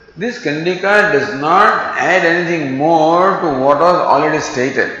this Kandika does not add anything more to what was already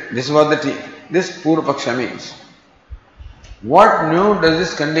stated. This is what this Purva Paksha means. What new does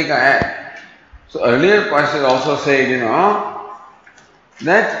this Kandika add? So earlier passage also said,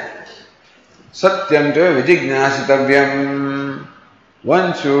 that Satyam to vijignasitavyam,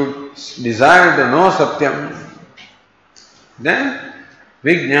 one should desire to know Satyam. Then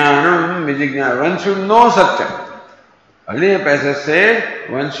Vijnanam, one should know Satyam. Earlier passage said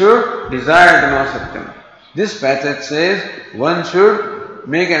one should desire to know Satyam. This passage says one should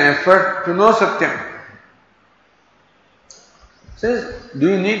make an effort to know Satyam. Says, do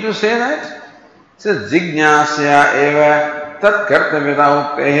you need to say that? Says, Jignasya eva tat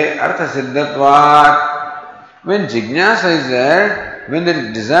kartavita uktehe artha siddhatvat. When Jignasa is there, when there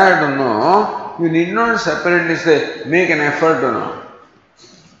is desire to know, you need not separately say, make an effort to know.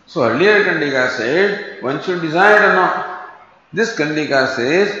 So earlier Kandika said, one should desire to know. This Kandika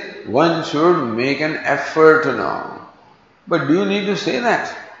says, one should make an effort to know. But do you need to say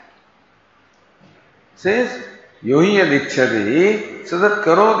that? Says, yohi yadikshati sadat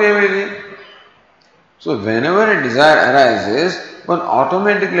karote vedi. So whenever a desire arises, one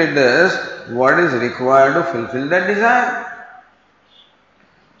automatically does what is required to fulfill that desire.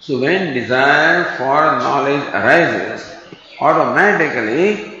 So when desire for knowledge arises,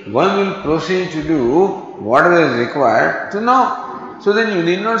 automatically one will proceed to do whatever is required to know. So then you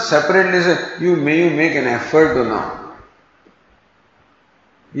need not separately say, you make an effort to know.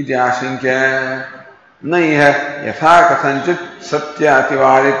 Iti ashinkya naiha yatha kathanchit satya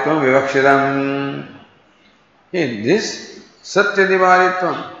ativaritvam vivakshitam. This satya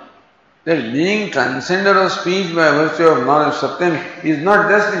ativaritvam, that being transcended of speech by virtue of knowledge satyam, is not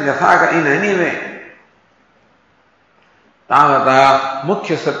just in yathaka in any way. Tavata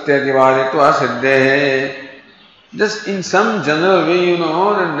mukhya satyadivaritva siddhe. Just in some general way,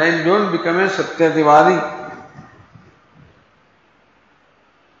 that then don't become a satyadivadi.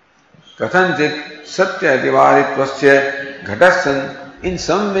 Kathanchit satyadivaritvasya ghatasan. In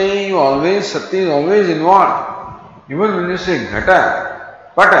some way, satya is always involved. Even when you say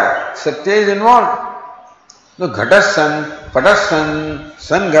ghata, pata, satya is involved. So ghatasan, patasan,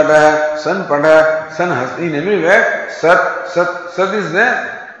 san ghata, san pada, san hasti, in everywhere, sat is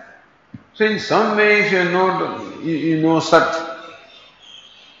there. So in some way, if you know sat,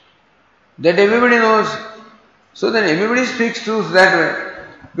 that everybody knows. So then everybody speaks truth that way.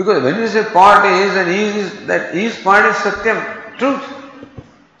 Because when you say part is, and that is part is satyam, truth.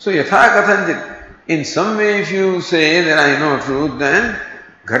 So yatha kathanchit. In some way, if you say that I know truth, then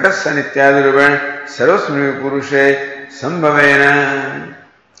ghatasan ityadi sarvasmi purushe sambhavena.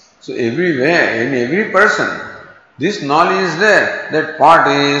 So everywhere, in every person, this knowledge is there. That part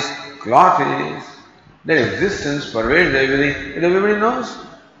is, cloth is, that existence pervades everything, and everybody knows.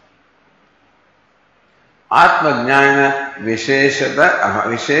 Atma jnana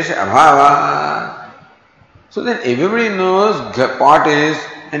vishesha abhava. So then everybody knows part is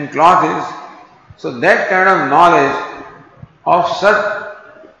and cloth is. So that kind of knowledge of Sat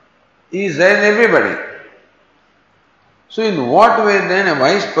is there in everybody. So in what way then a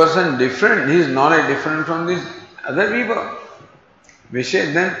wise person different, his knowledge different from these other people?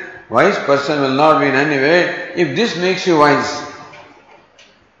 Vishesh, then wise person will not be in any way. If this makes you wise,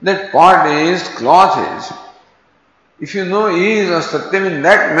 that part is, cloth is. If you know is or satyam in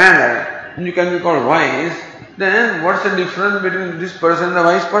that manner, and you can be called wise, then what's the difference between this person and the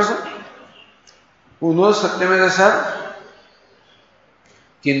wise person? Who knows satyam as a self?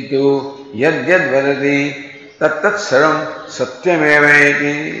 Kintu yad vadati tat saram satyam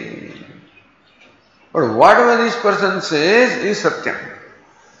iti. But whatever this person says is satyam.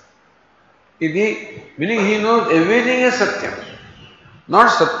 Meaning he knows everything is satyam. Not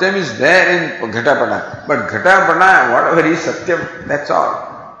satyam is there in ghatapada, but ghatapada, whatever is satyam, that's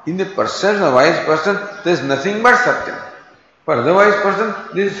all. In the perception of a wise person, there is nothing but satyam. For the wise person,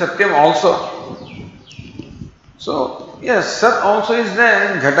 this is satyam also. So, yes, Sat also is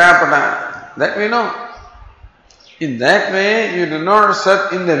there in ghatapada, that we know. In that way, you do not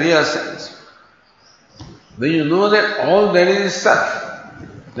Sat in the real sense. When you know that all there is Sat,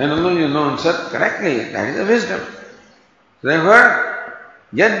 then only you know Sat correctly. That is the wisdom. Therefore,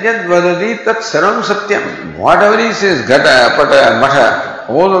 yad yad vadadi tat sarvam satyam. Whatever he says, gata, pata, matha,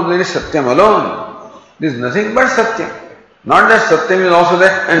 all of that is satyam alone. There is nothing but satyam. Not that satyam is also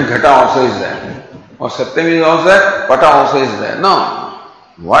there and ghata also is there. Or satyam is also there, pata also is there. No.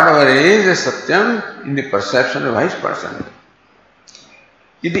 Whatever is satyam in the perception of wise person.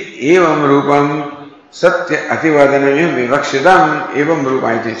 Iti evam rupam satya ativadanam vivakshidam evam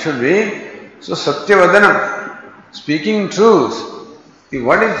rupa iti should be. So satyavadanam, speaking truth.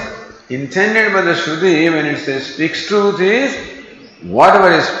 What is intended by the Shruti when it says speaks truth is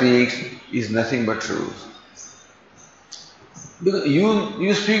whatever it speaks is nothing but truth. Because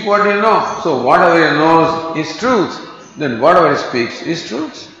you speak what you know, so whatever you know is truth. Then whatever he speaks is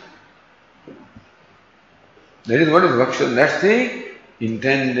truth. That is what is Vaksha. That's the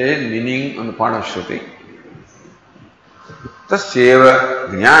intended meaning on the part of Shruti. Tasyeva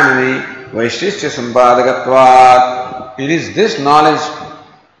jnanani vaishishya sampadakatvat. It is this knowledge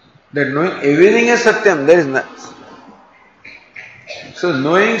that knowing everything is Satyam, there is not. So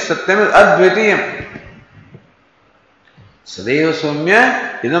knowing Satyam is Advitiyam. Sadeva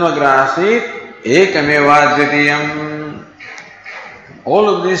Somya idamagrasit ekameva advitiyam. All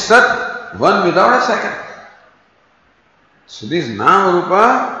of this Sat, one without a second. So this Nama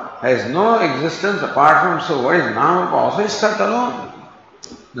Rupa has no existence apart from, so what is Nama Rupa? Also is Sat alone.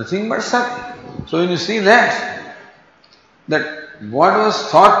 Nothing but Sat. So when you see that what was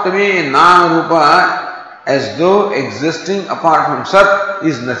thought to be Nama Rupa as though existing apart from Sat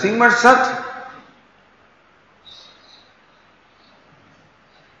is nothing but Sat.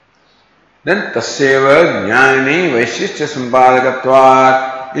 Then tasyeva jnanani vaishishya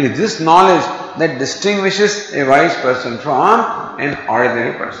sampadakatvat. It is this knowledge that distinguishes a wise person from an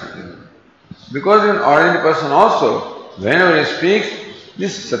ordinary person. Because an ordinary person also, whenever he speaks,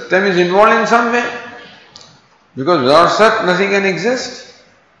 this Satyam is involved in some way. Because without Sat, nothing can exist.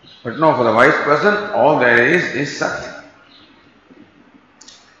 But no, for the wise person, all there is Sat.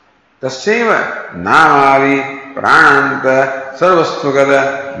 Tasyeva namavi prananta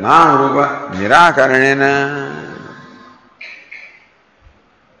sarvastvagada namarupa nirakaranena.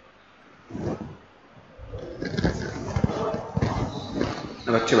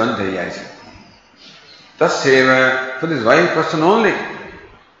 बच्चे बंद थे ऐसे तस्सेव for this wise person only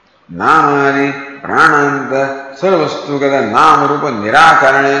नामादि प्राणांत सर्वस्तुगत नाम रूप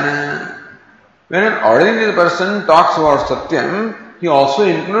निराकरणेन. When an ordinary person talks about Satyam, he also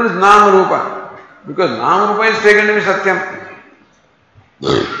includes Nama Rupa, because Nama Rupa is taken to be Satyam.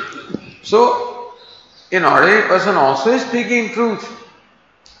 So, an ordinary person also is speaking truth,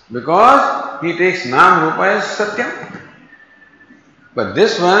 because he takes Nama Rupa as Satyam. But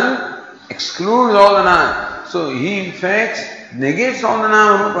this one excludes all the Nama. So, he in fact negates all the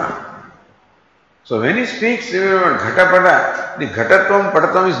Nama Rupa. So, when he speaks about Ghatapada, the Ghatatvam,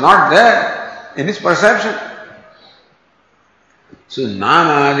 Patatvam is not there in his perception. So,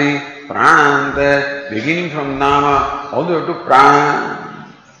 Namadi, Prananta, beginning from Nama, all the way to Prana.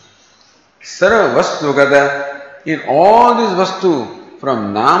 Sarva Vastu Gata, in all this Vastu,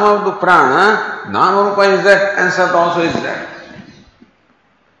 from Nama to Prana, Nama Rupa is there and Sat also is there.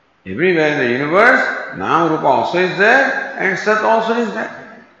 Everywhere in the universe, Nama Rupa also is there and Sat also is there.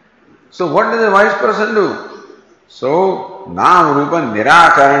 So, what does a wise person do? So, Nama Rupa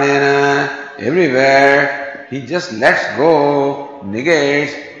Nirakaranena, everywhere he just lets go,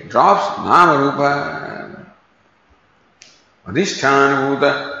 negates, drops Nama Rupa. Adhisthana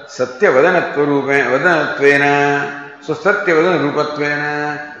Bhuta Satya Vadanattvena. So Satya Vadana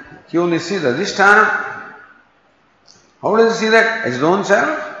Rupatvena. He only sees Adhisthana. How does he see that? As his own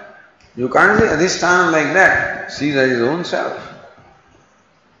self? You can't see Adhisthana like that. Sees as his own self.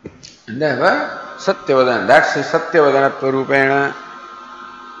 And therefore, Satya Vadana. That's the Satya Vadanatva Rupena.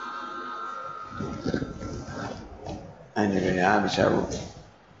 Anyway, Abhishavu.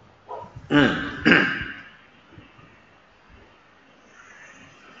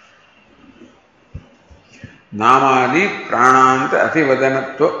 Namadi prananta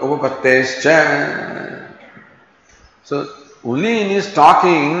ativadanatva upapattescha. So, only in his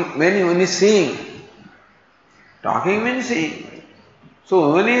talking, when he is seeing. Talking means seeing.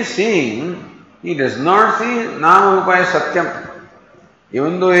 So, when he is seeing, he does not see Nama Rupa as Satyam.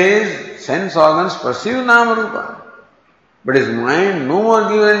 Even though his sense organs perceive Nama Rupa. But his mind no more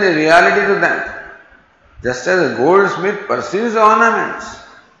gives any reality to them. Just as a goldsmith perceives the ornaments,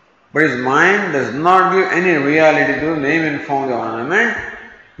 but his mind does not give any reality to name and form the ornament,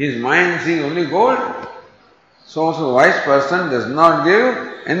 his mind sees only gold. So also the wise person does not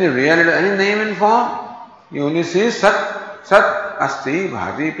give any reality, any name and form. He only sees Sat, Sat, Asti,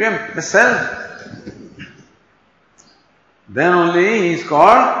 Bhati, Priyam, the self. Then only he is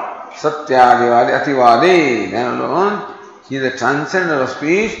called Satyadivadi, Ativadi. Then alone he is a transcender of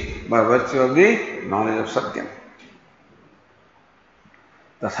speech by virtue of the knowledge of Satyam.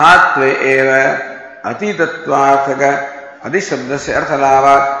 Tathatve eva atitattvarthaka adishabdasya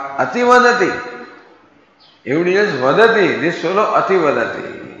arthalava ativadati. Everybody else vadati, this fellow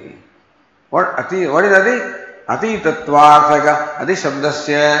ativadati. What is ati? Atitattvarthaka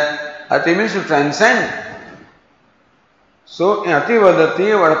adishabdasya. Ati means to transcend. So in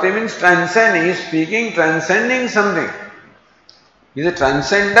ativadati, what ati means transcend. He is speaking, transcending something. He is a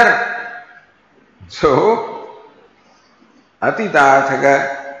transcender. So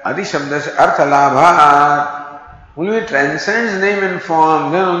Atitarthaka, Adi Shabdasya Artha Labha. Only transcends name and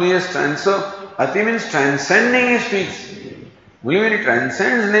form, then only is transcend. Ati means transcending, he speaks. Only when he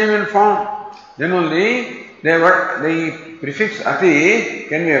transcends name and form, then only the prefix Ati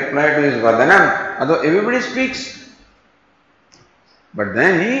can be applied to his Vadanam. Although everybody speaks. But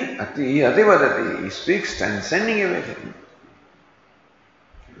then he Ativadati, he speaks transcending everything.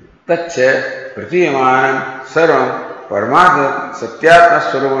 Tacha Pratiyamanam Sarvam Paramatma Satyatma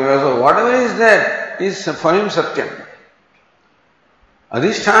Swarupam. So whatever is there is for him Satyam.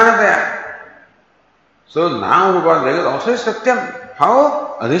 Adhishthanathaya. So now Rupa Jagat also is Satyam.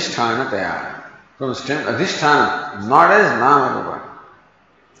 How? Adhishthanathaya. From strength Adhishthana, not as Nama Rupa.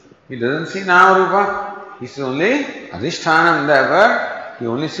 He doesn't see Nama Rupa, he sees only Adhishthana, therefore he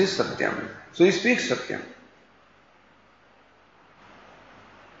only sees Satyam. So he speaks Satyam.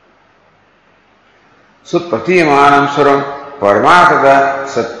 So Pratiyamanam Swaram Paramatata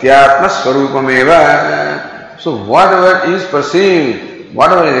Satyatma Swarupameva. So whatever is perceived,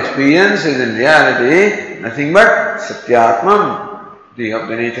 whatever is experienced is in reality nothing but Satyatmam, of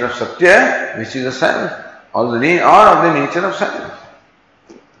the nature of Satya, which is the self, or of the nature of self.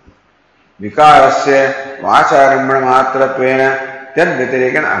 Vikarasya Vacharambana Matrattvena Tad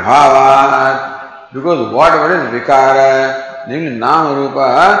Vyatirekan Abhavat. Because whatever is Vikara, namely Nama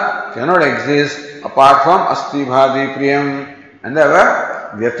Rupa, cannot exist apart from Asti Bhati Priyam. And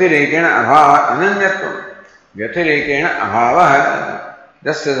therefore, Vyatirekena Abhava Ananyatvam. Vyatirekena Abhava.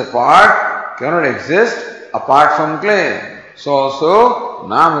 Just as a part cannot exist apart from clay, so also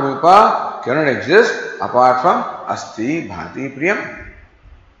Nam Rupa cannot exist apart from Asti Bhati Priyam.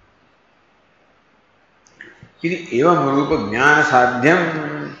 Iti evam Rupa Jnana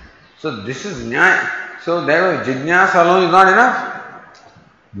Sadhyam. So this is Jnana. So there was Jijnasa alone is not enough.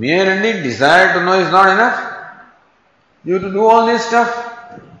 Merely desire to know is not enough. You have to do all this stuff.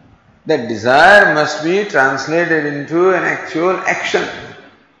 That desire must be translated into an actual action,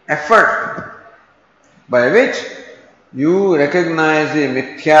 effort, by which you recognize the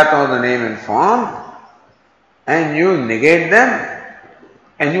mithyatma of the name and form, and you negate them,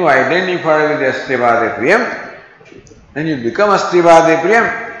 and you identify with the Astivadi Priyam, and you become Astivadi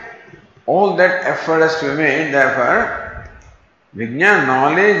Priyam. All that effort has to be made. Therefore, Vijnana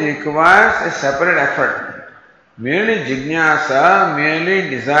knowledge requires a separate effort. Merely Jijnasa, merely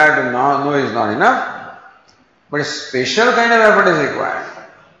desire to know is not enough, but a special kind of effort is required.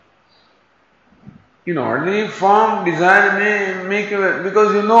 In ordinary form, desire may make you,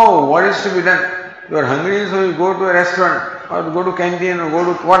 because you know what is to be done. You are hungry, so you go to a restaurant, or go to canteen, or go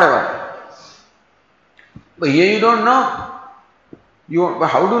to whatever. But here you don't know. But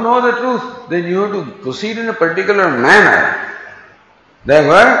how to know the truth? Then you have to proceed in a particular manner.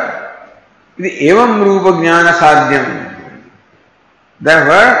 Therefore, the evam rupa jnana sadhyam.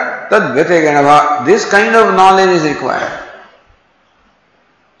 Therefore, tad vyatirekanava. This kind of knowledge is required.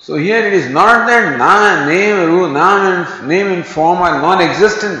 So here it is not that name and form are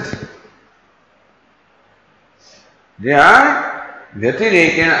non-existent. They are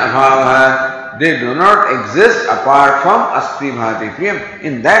vyatirekena abhava. They do not exist apart from Asti Bhati Priyam.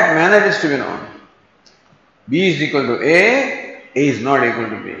 In that manner it is to be known. B is equal to A is not equal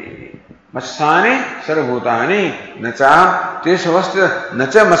to B. Masthani sarvabhutani nacha teshvastha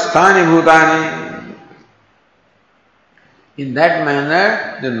nacha masthani bhutani. In that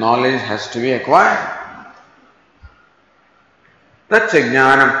manner the knowledge has to be acquired. Tacha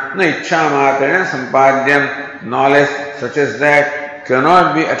jnanam na ichcha matrena sampadhyam. Knowledge such as that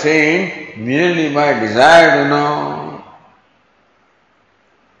cannot be attained merely by desire to know.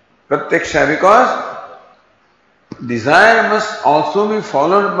 Pratyaksha, because desire must also be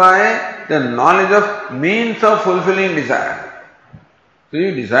followed by the knowledge of means of fulfilling desire. So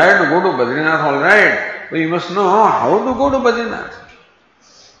you desire to go to Badrinath, all right, but you must know how to go to Badrinath.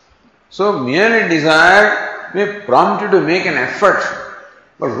 So merely desire may prompt you to make an effort.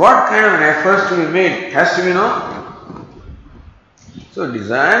 But what kind of an effort to be made has to be known. So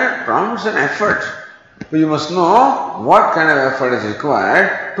desire prompts an effort. But you must know what kind of effort is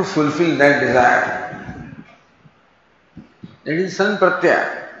required to fulfill that desire. That is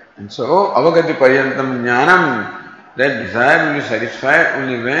sanpratyaya. And so, avagati paryantam jnanam, that desire will be satisfied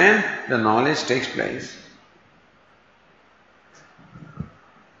only when the knowledge takes place.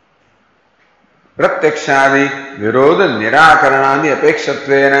 Pratyakshadi virodha nirakaranadi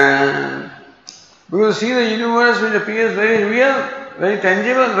apekshatvena. Because see the universe which appears very real, very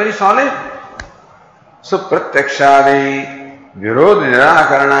tangible, very solid. So pratyakshadi virodha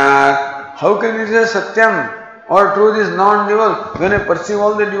nirakaranad. How can you say satyam or truth is non-dual when I perceive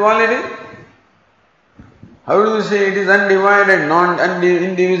all the duality? How do you say it is undivided,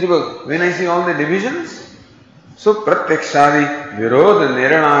 indivisible when I see all the divisions? So pratyakshadi virodha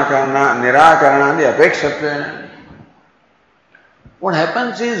nirakaranadi apekshatvena. What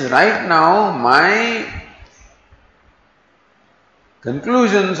happens is right now my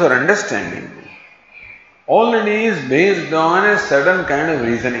conclusions or understanding already is based on a certain kind of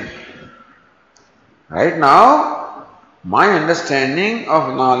reasoning. Right now, my understanding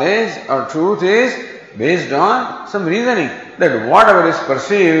of knowledge or truth is based on some reasoning that whatever is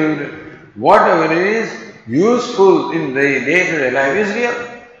perceived, whatever is useful in the day-to-day life is real.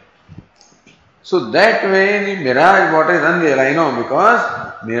 So that way the mirage water is unreal, I know, because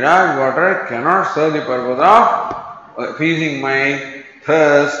mirage water cannot serve the purpose of appeasing my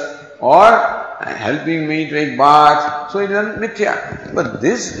thirst or helping me to take bath. So it is mithya. But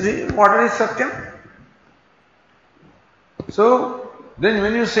this water is satyam. So then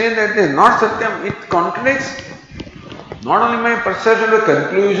when you say that it is not satyam, it contradicts not only my perception but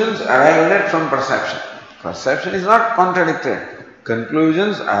conclusions arrived at from perception. Perception is not contradicted.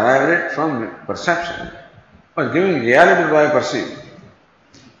 Conclusions arrived at from perception or giving reality to what I perceive.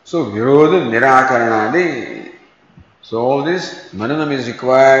 So virodha nirakaranadi. So all this mananam is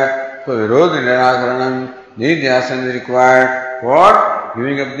required for virodha nirakaranam, nidhyasana is required for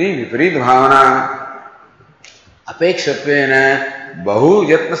giving up the viparit bhavana. Apekshatvena bahu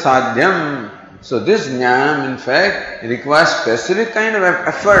yatna sadhyam. So this jnana in fact requires specific kind of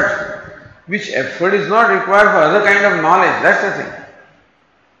effort, which effort is not required for other kind of knowledge. That's the thing.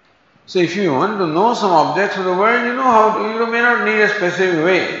 So if you want to know some objects of the world, you know how to, you may not need a specific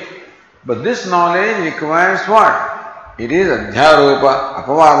way. But this knowledge requires what? It is adhyaropa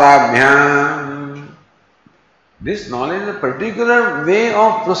apavadabhyam. This knowledge is a particular way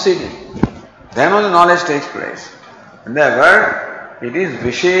of proceeding. Then only knowledge takes place. And therefore, it is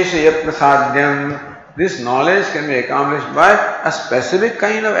vishesha yatna sadhyam. This knowledge can be accomplished by a specific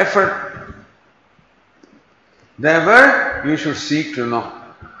kind of effort. Therefore, you should seek to know.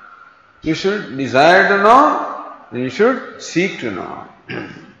 You should desire to know, and you should seek to know.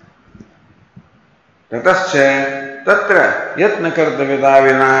 Tatascha tatra yatna kartavyata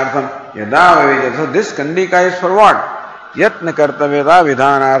vidhanartham yada vavijat. So this kandika is for what? Yatna kartavyata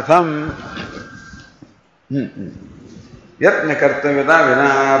vidhanartham. Yatna kartavyata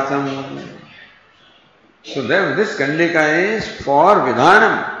vidhanartham. So then this kandika is for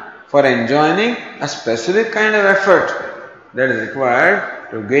vidhanam, for enjoining a specific kind of effort that is required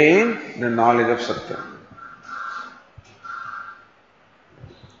to gain the knowledge of Satya.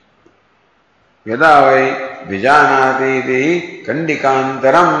 Yada vai vijanati iti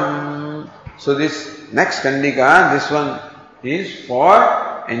kandikantaram. So this next kandika, this one is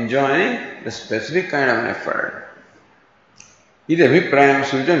for enjoying the specific kind of an effort. Iti abhiprayam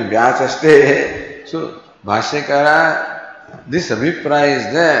sujan vyachaste. So Bhashyakara, this abhipraya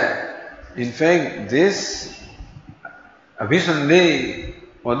is there. In fact, this abhisandhi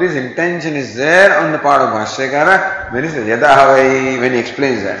or this intention is there on the part of Bhashyakara when he says Yadahavai, when he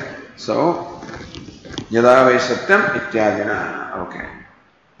explains that. So, Yadahavai Satyam Ityadina. Okay.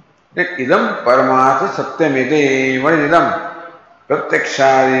 That idam Paramatha Satyamiti. What is idam?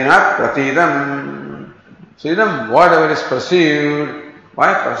 Pratyakshadina Pratidam. So idam, whatever is perceived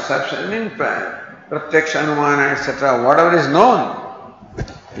by perception in Pratyaksha Anumana, etc., whatever is known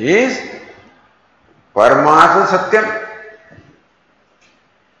is Paramatha Satyam.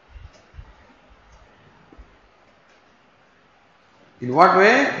 In what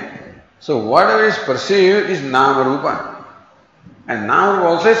way? So whatever is perceived is Nama Rupa. And Nama Rupa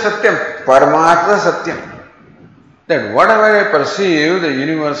also is Satyam. Paramatma Satyam. That whatever I perceive, the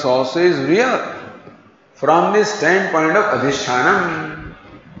universe also is real. From the standpoint of Adhishtanam,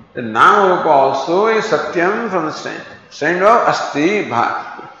 the Nama Rupa also is Satyam from the standpoint of Asti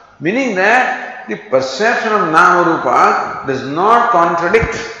Bha. Meaning that the perception of Nama Rupa does not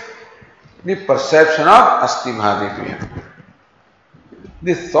contradict the perception of Asti Bhati Priyam.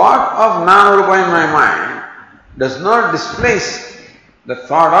 The thought of Nama Rupa in my mind does not displace the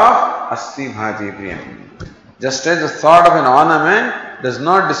thought of Asti Bhati Priyam. Just as the thought of an ornament does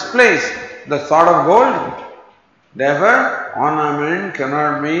not displace the thought of gold. Therefore, ornament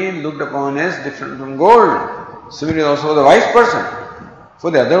cannot be looked upon as different from gold. Similarly also the wise person.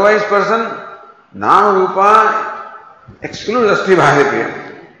 For the other wise person, Nama Rupa excludes Asti Bhati Priyam.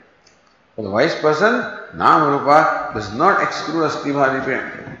 For the wise person, Nama Rupa does not exclude Asti Bhati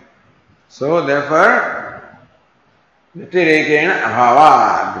Priyam. So therefore, Vatirekena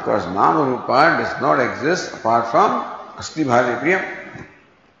Abhava, because Nama Rupa does not exist apart from Asti Bhati Priyam.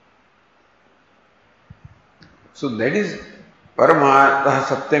 So that is Paramartha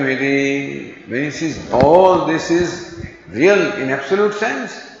Satyamiti. When he says all this is real in absolute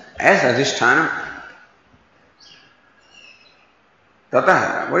sense, as Adhishthanam.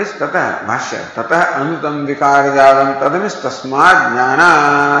 Tatah, what is Tatah? Bhashya. Tatah anutam vikarajadam tadamis tasmad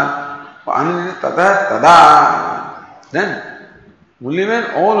jnanat. Tatah tada. Then, only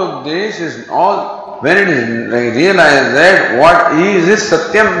when all of this is all, when it is realized that what is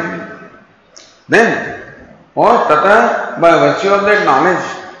Satyam, then, or Tata, by virtue of that knowledge,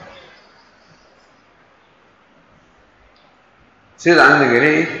 says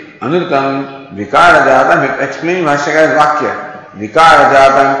Anandagiri, Anurtam Vikarajatam, explaining Bhashyakara's Vakya,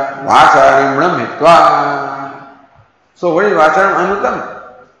 Vikarajatam Vacharamnam Hitva. So, what is Vacharam Anutam?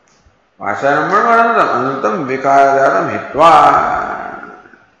 Anutam Vikarajatam Hitva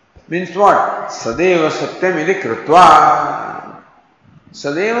means what? Sadeva Satyam iti Krutva.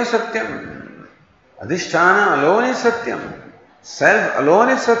 Sadeva Satyam. Adhisthana alone is Satyam. Self alone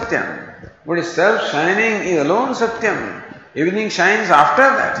is Satyam. What is self shining is alone Satyam. Everything shines after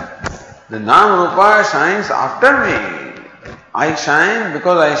that. The Nama Rupa shines after me. I shine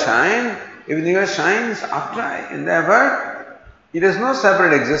because I shine. Everything else shines after I. And therefore, it has no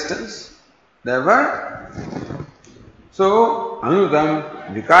separate existence. Therefore, so Anutam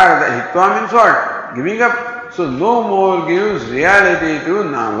Vikarata Hitva means what? Giving up. So no more gives reality to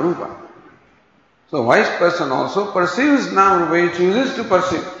Nama Rupa. So wise person also perceives Nama Rupa, he chooses to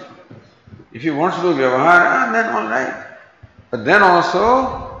perceive. If he wants to do Vyavahara, then all right. But then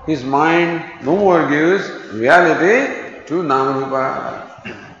also his mind no more gives reality to Nama Rupa.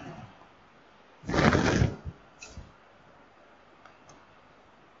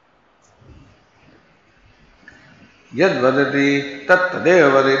 Yad vadati tat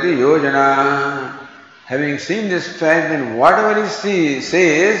tadeva vadati yojana. Having seen this fact, then whatever he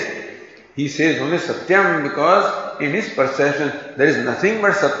says only Satyam, because in his perception there is nothing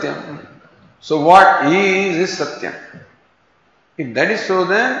but Satyam. So what is Satyam? If that is so,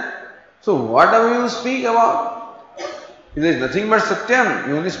 then, so whatever you speak about, if there is nothing but Satyam,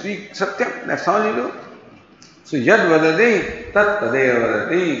 you only speak Satyam, that's all you do. So yad vadati tat tadeva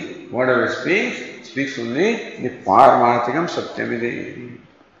vadati. Whatever speaks only the Paramarthikam Satyamiti.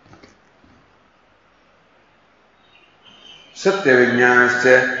 Satya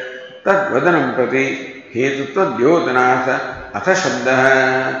Vijnanasya Tat Vadanam Prati Hetutva Dyotanartha Atha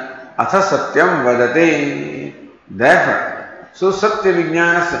Shabdaha Atha Satyam Vadate. Therefore, so Satya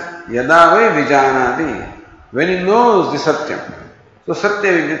Vijnanasya Yada Vai Vijanati, when he knows the Satyam, so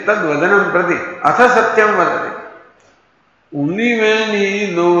Satya Vijnanasya Tat Vadanam Prati Atha Satyam Vadate. Only when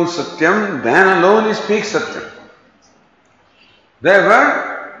he knows Satyam, then alone he speaks Satyam.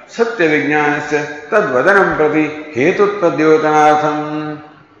 Therefore, Satya Vijnanasya Tad Vadanam Prati Hetutva Dyotanartham.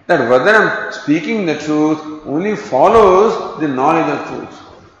 That Vadanam, speaking the truth, only follows the knowledge of truth.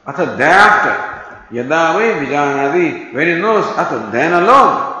 Atha thereafter, Yada Vai Vijanadi, when he knows, Atha then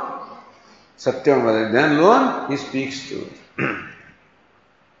alone, Satyam Vadati, then alone he speaks truth.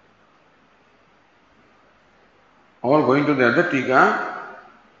 All going to the other tika.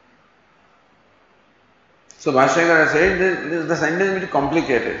 So Bhashyakara said the sentence is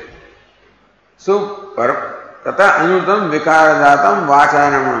complicated. So Tata Anutam Vikarajatam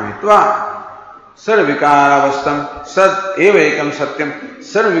Vacharanam Hitva Sar Vikara Avastam Sat Eva Ekam Satyam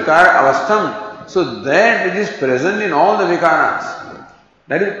Sar Vikara Avastam. So that which is present in all the vikaras,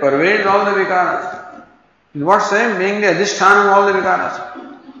 that is pervades all the vikaras. In what sense? Being the Adhisthana of all the vikaras.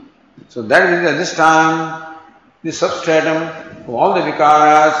 So that is the Adhisthana, the substratum of all the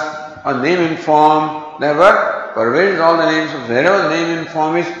vikaras, or name and form, never pervades all the names. Wherever name and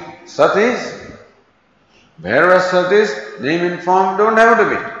form is, Sat is. Wherever Sat is, name and form don't have to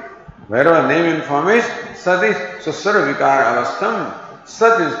be. Wherever name and form is, Sat is. So Sarva Vikara Avastam,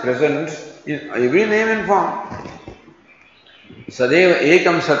 Sat is present in every name and form. Sadeva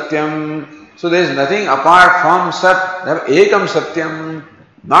Ekam Satyam. So there is nothing apart from Sat. Ekam Satyam.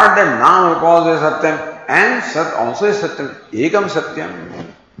 Not that Nam Rupa also is Satyam and Sat also is Satyam. Ekam Satyam.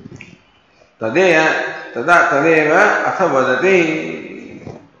 Tadeya Tadeva Atha Vadati.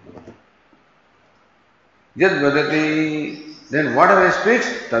 Yad Vadati. Then whatever he speaks,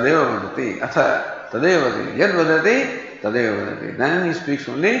 Tadeva Vadati. Atha Tadeva Vadati. Yad Vadati, Tadeva Vadati. Then he speaks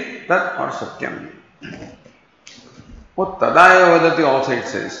only Tat or Satyam. What Tadaya Vadati also it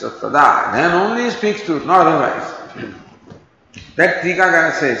says. So Tada. Then only he speaks truth, not otherwise. That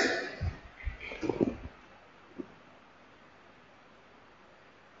Tikakara says,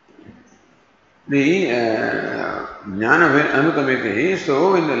 the Jnana Anutamiti,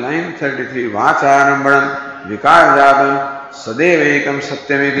 so in the line 33, Vacharambaram Vikarjatam Sadevekam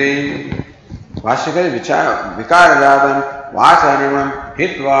Satyamiti, Vashikari Vikarjatam Vacharambaram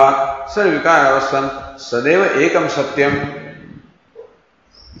Hitva Sarvikaravasam Sadeva Ekam Satyam.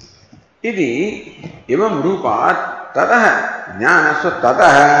 Idi Ivam Rupat Tatah Jnana, so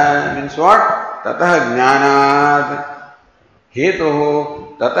Tatah means what? Tatah Jnanad.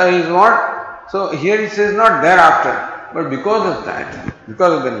 Hetoho, Tatah is what? So here it says not thereafter, but because of that,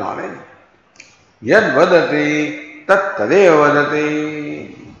 because of the knowledge. Yad Vadati, Tat Tadev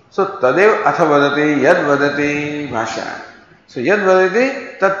Vadati. So Tadev Atha Vadati, Yad Vadati, Bhasha. So Yad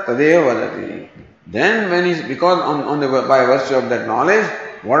Vadati, Tat Tadev Vadati. Then when he, because on the, by virtue of that knowledge,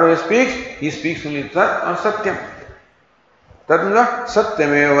 whatever he speaks only Tat or Satyam. Tatmila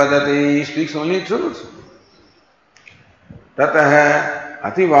Satyameva Vadati, he speaks only truth. Tatah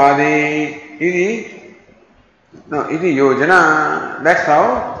Ativadi, iti yojana. That's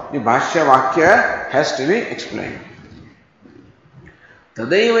how the Bhashya Vakya has to be explained.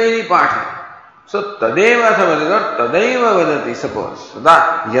 Tadaiva iti Patha. So Tadeva Vadati, Tadaiva Vadati, suppose.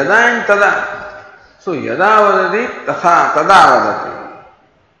 Tada, Yada and Tada. So Yada Vadati, Tatha, Tada Vadati.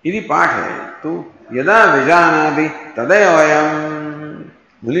 Iti Patha. To Yada Vijanati Tadayavayam.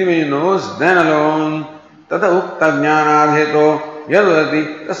 Only when he knows, then alone. Tata Ukta Jnanadheto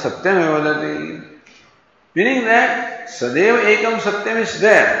Yadvadati Satyam Vadati. Meaning that Sadeva Ekam Satyam is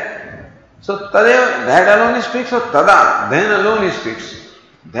there. So Tadeva, that alone he speaks, or Tada, then alone he speaks.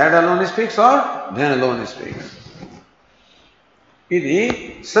 That alone he speaks, or then alone he speaks.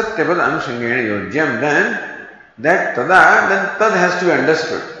 Iti Satyapad Anusangena Yojyam, then that Tada, then Tad has to be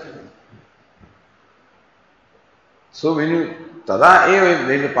understood. So when you Tada eva,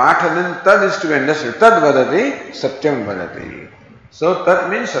 there is a Patha, then Tad is to be understood. Tad Vadati, Satyam Vadati. So Tad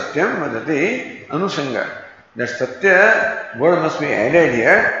means Satyam Vadati, Anusanga. That Satya word must be added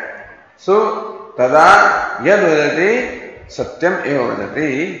here. So Tada Yad Vadati, Satyam eva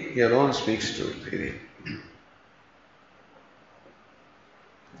Vadati, he alone speaks truth.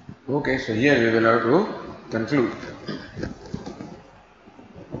 Okay, so here we will have to conclude.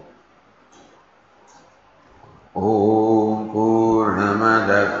 Om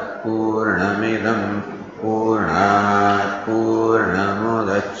Purnamada Purnamidam Purnat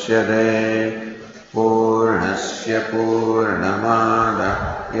Purnamudachyate Purnasya Purnamada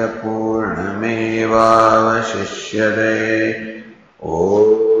Purnameva Vashishyate.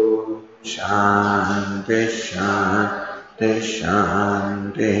 Om Shanti Shanti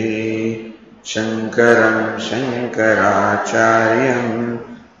Shanti. Shankaram Shankaracharyam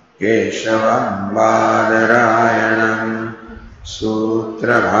Keshavam Badarayanam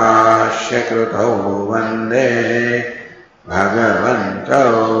Sutra Bhashya Krutau Vande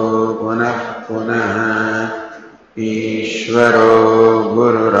Bhagavantau Punah Punah Ishvaro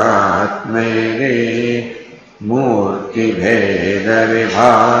Gururatmene Murti Bheda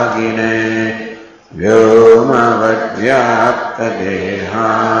Vibhagine Vyomavadvyapta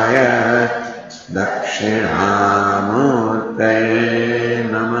Dehaya Dakshinamurtaye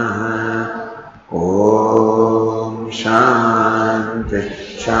Namaha. Om Shanti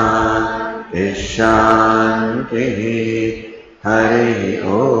Shanti Shanti. Hari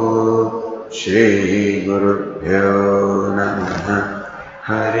Om. Shri Gurubhyo Namaha.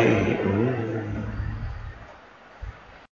 Hari Om.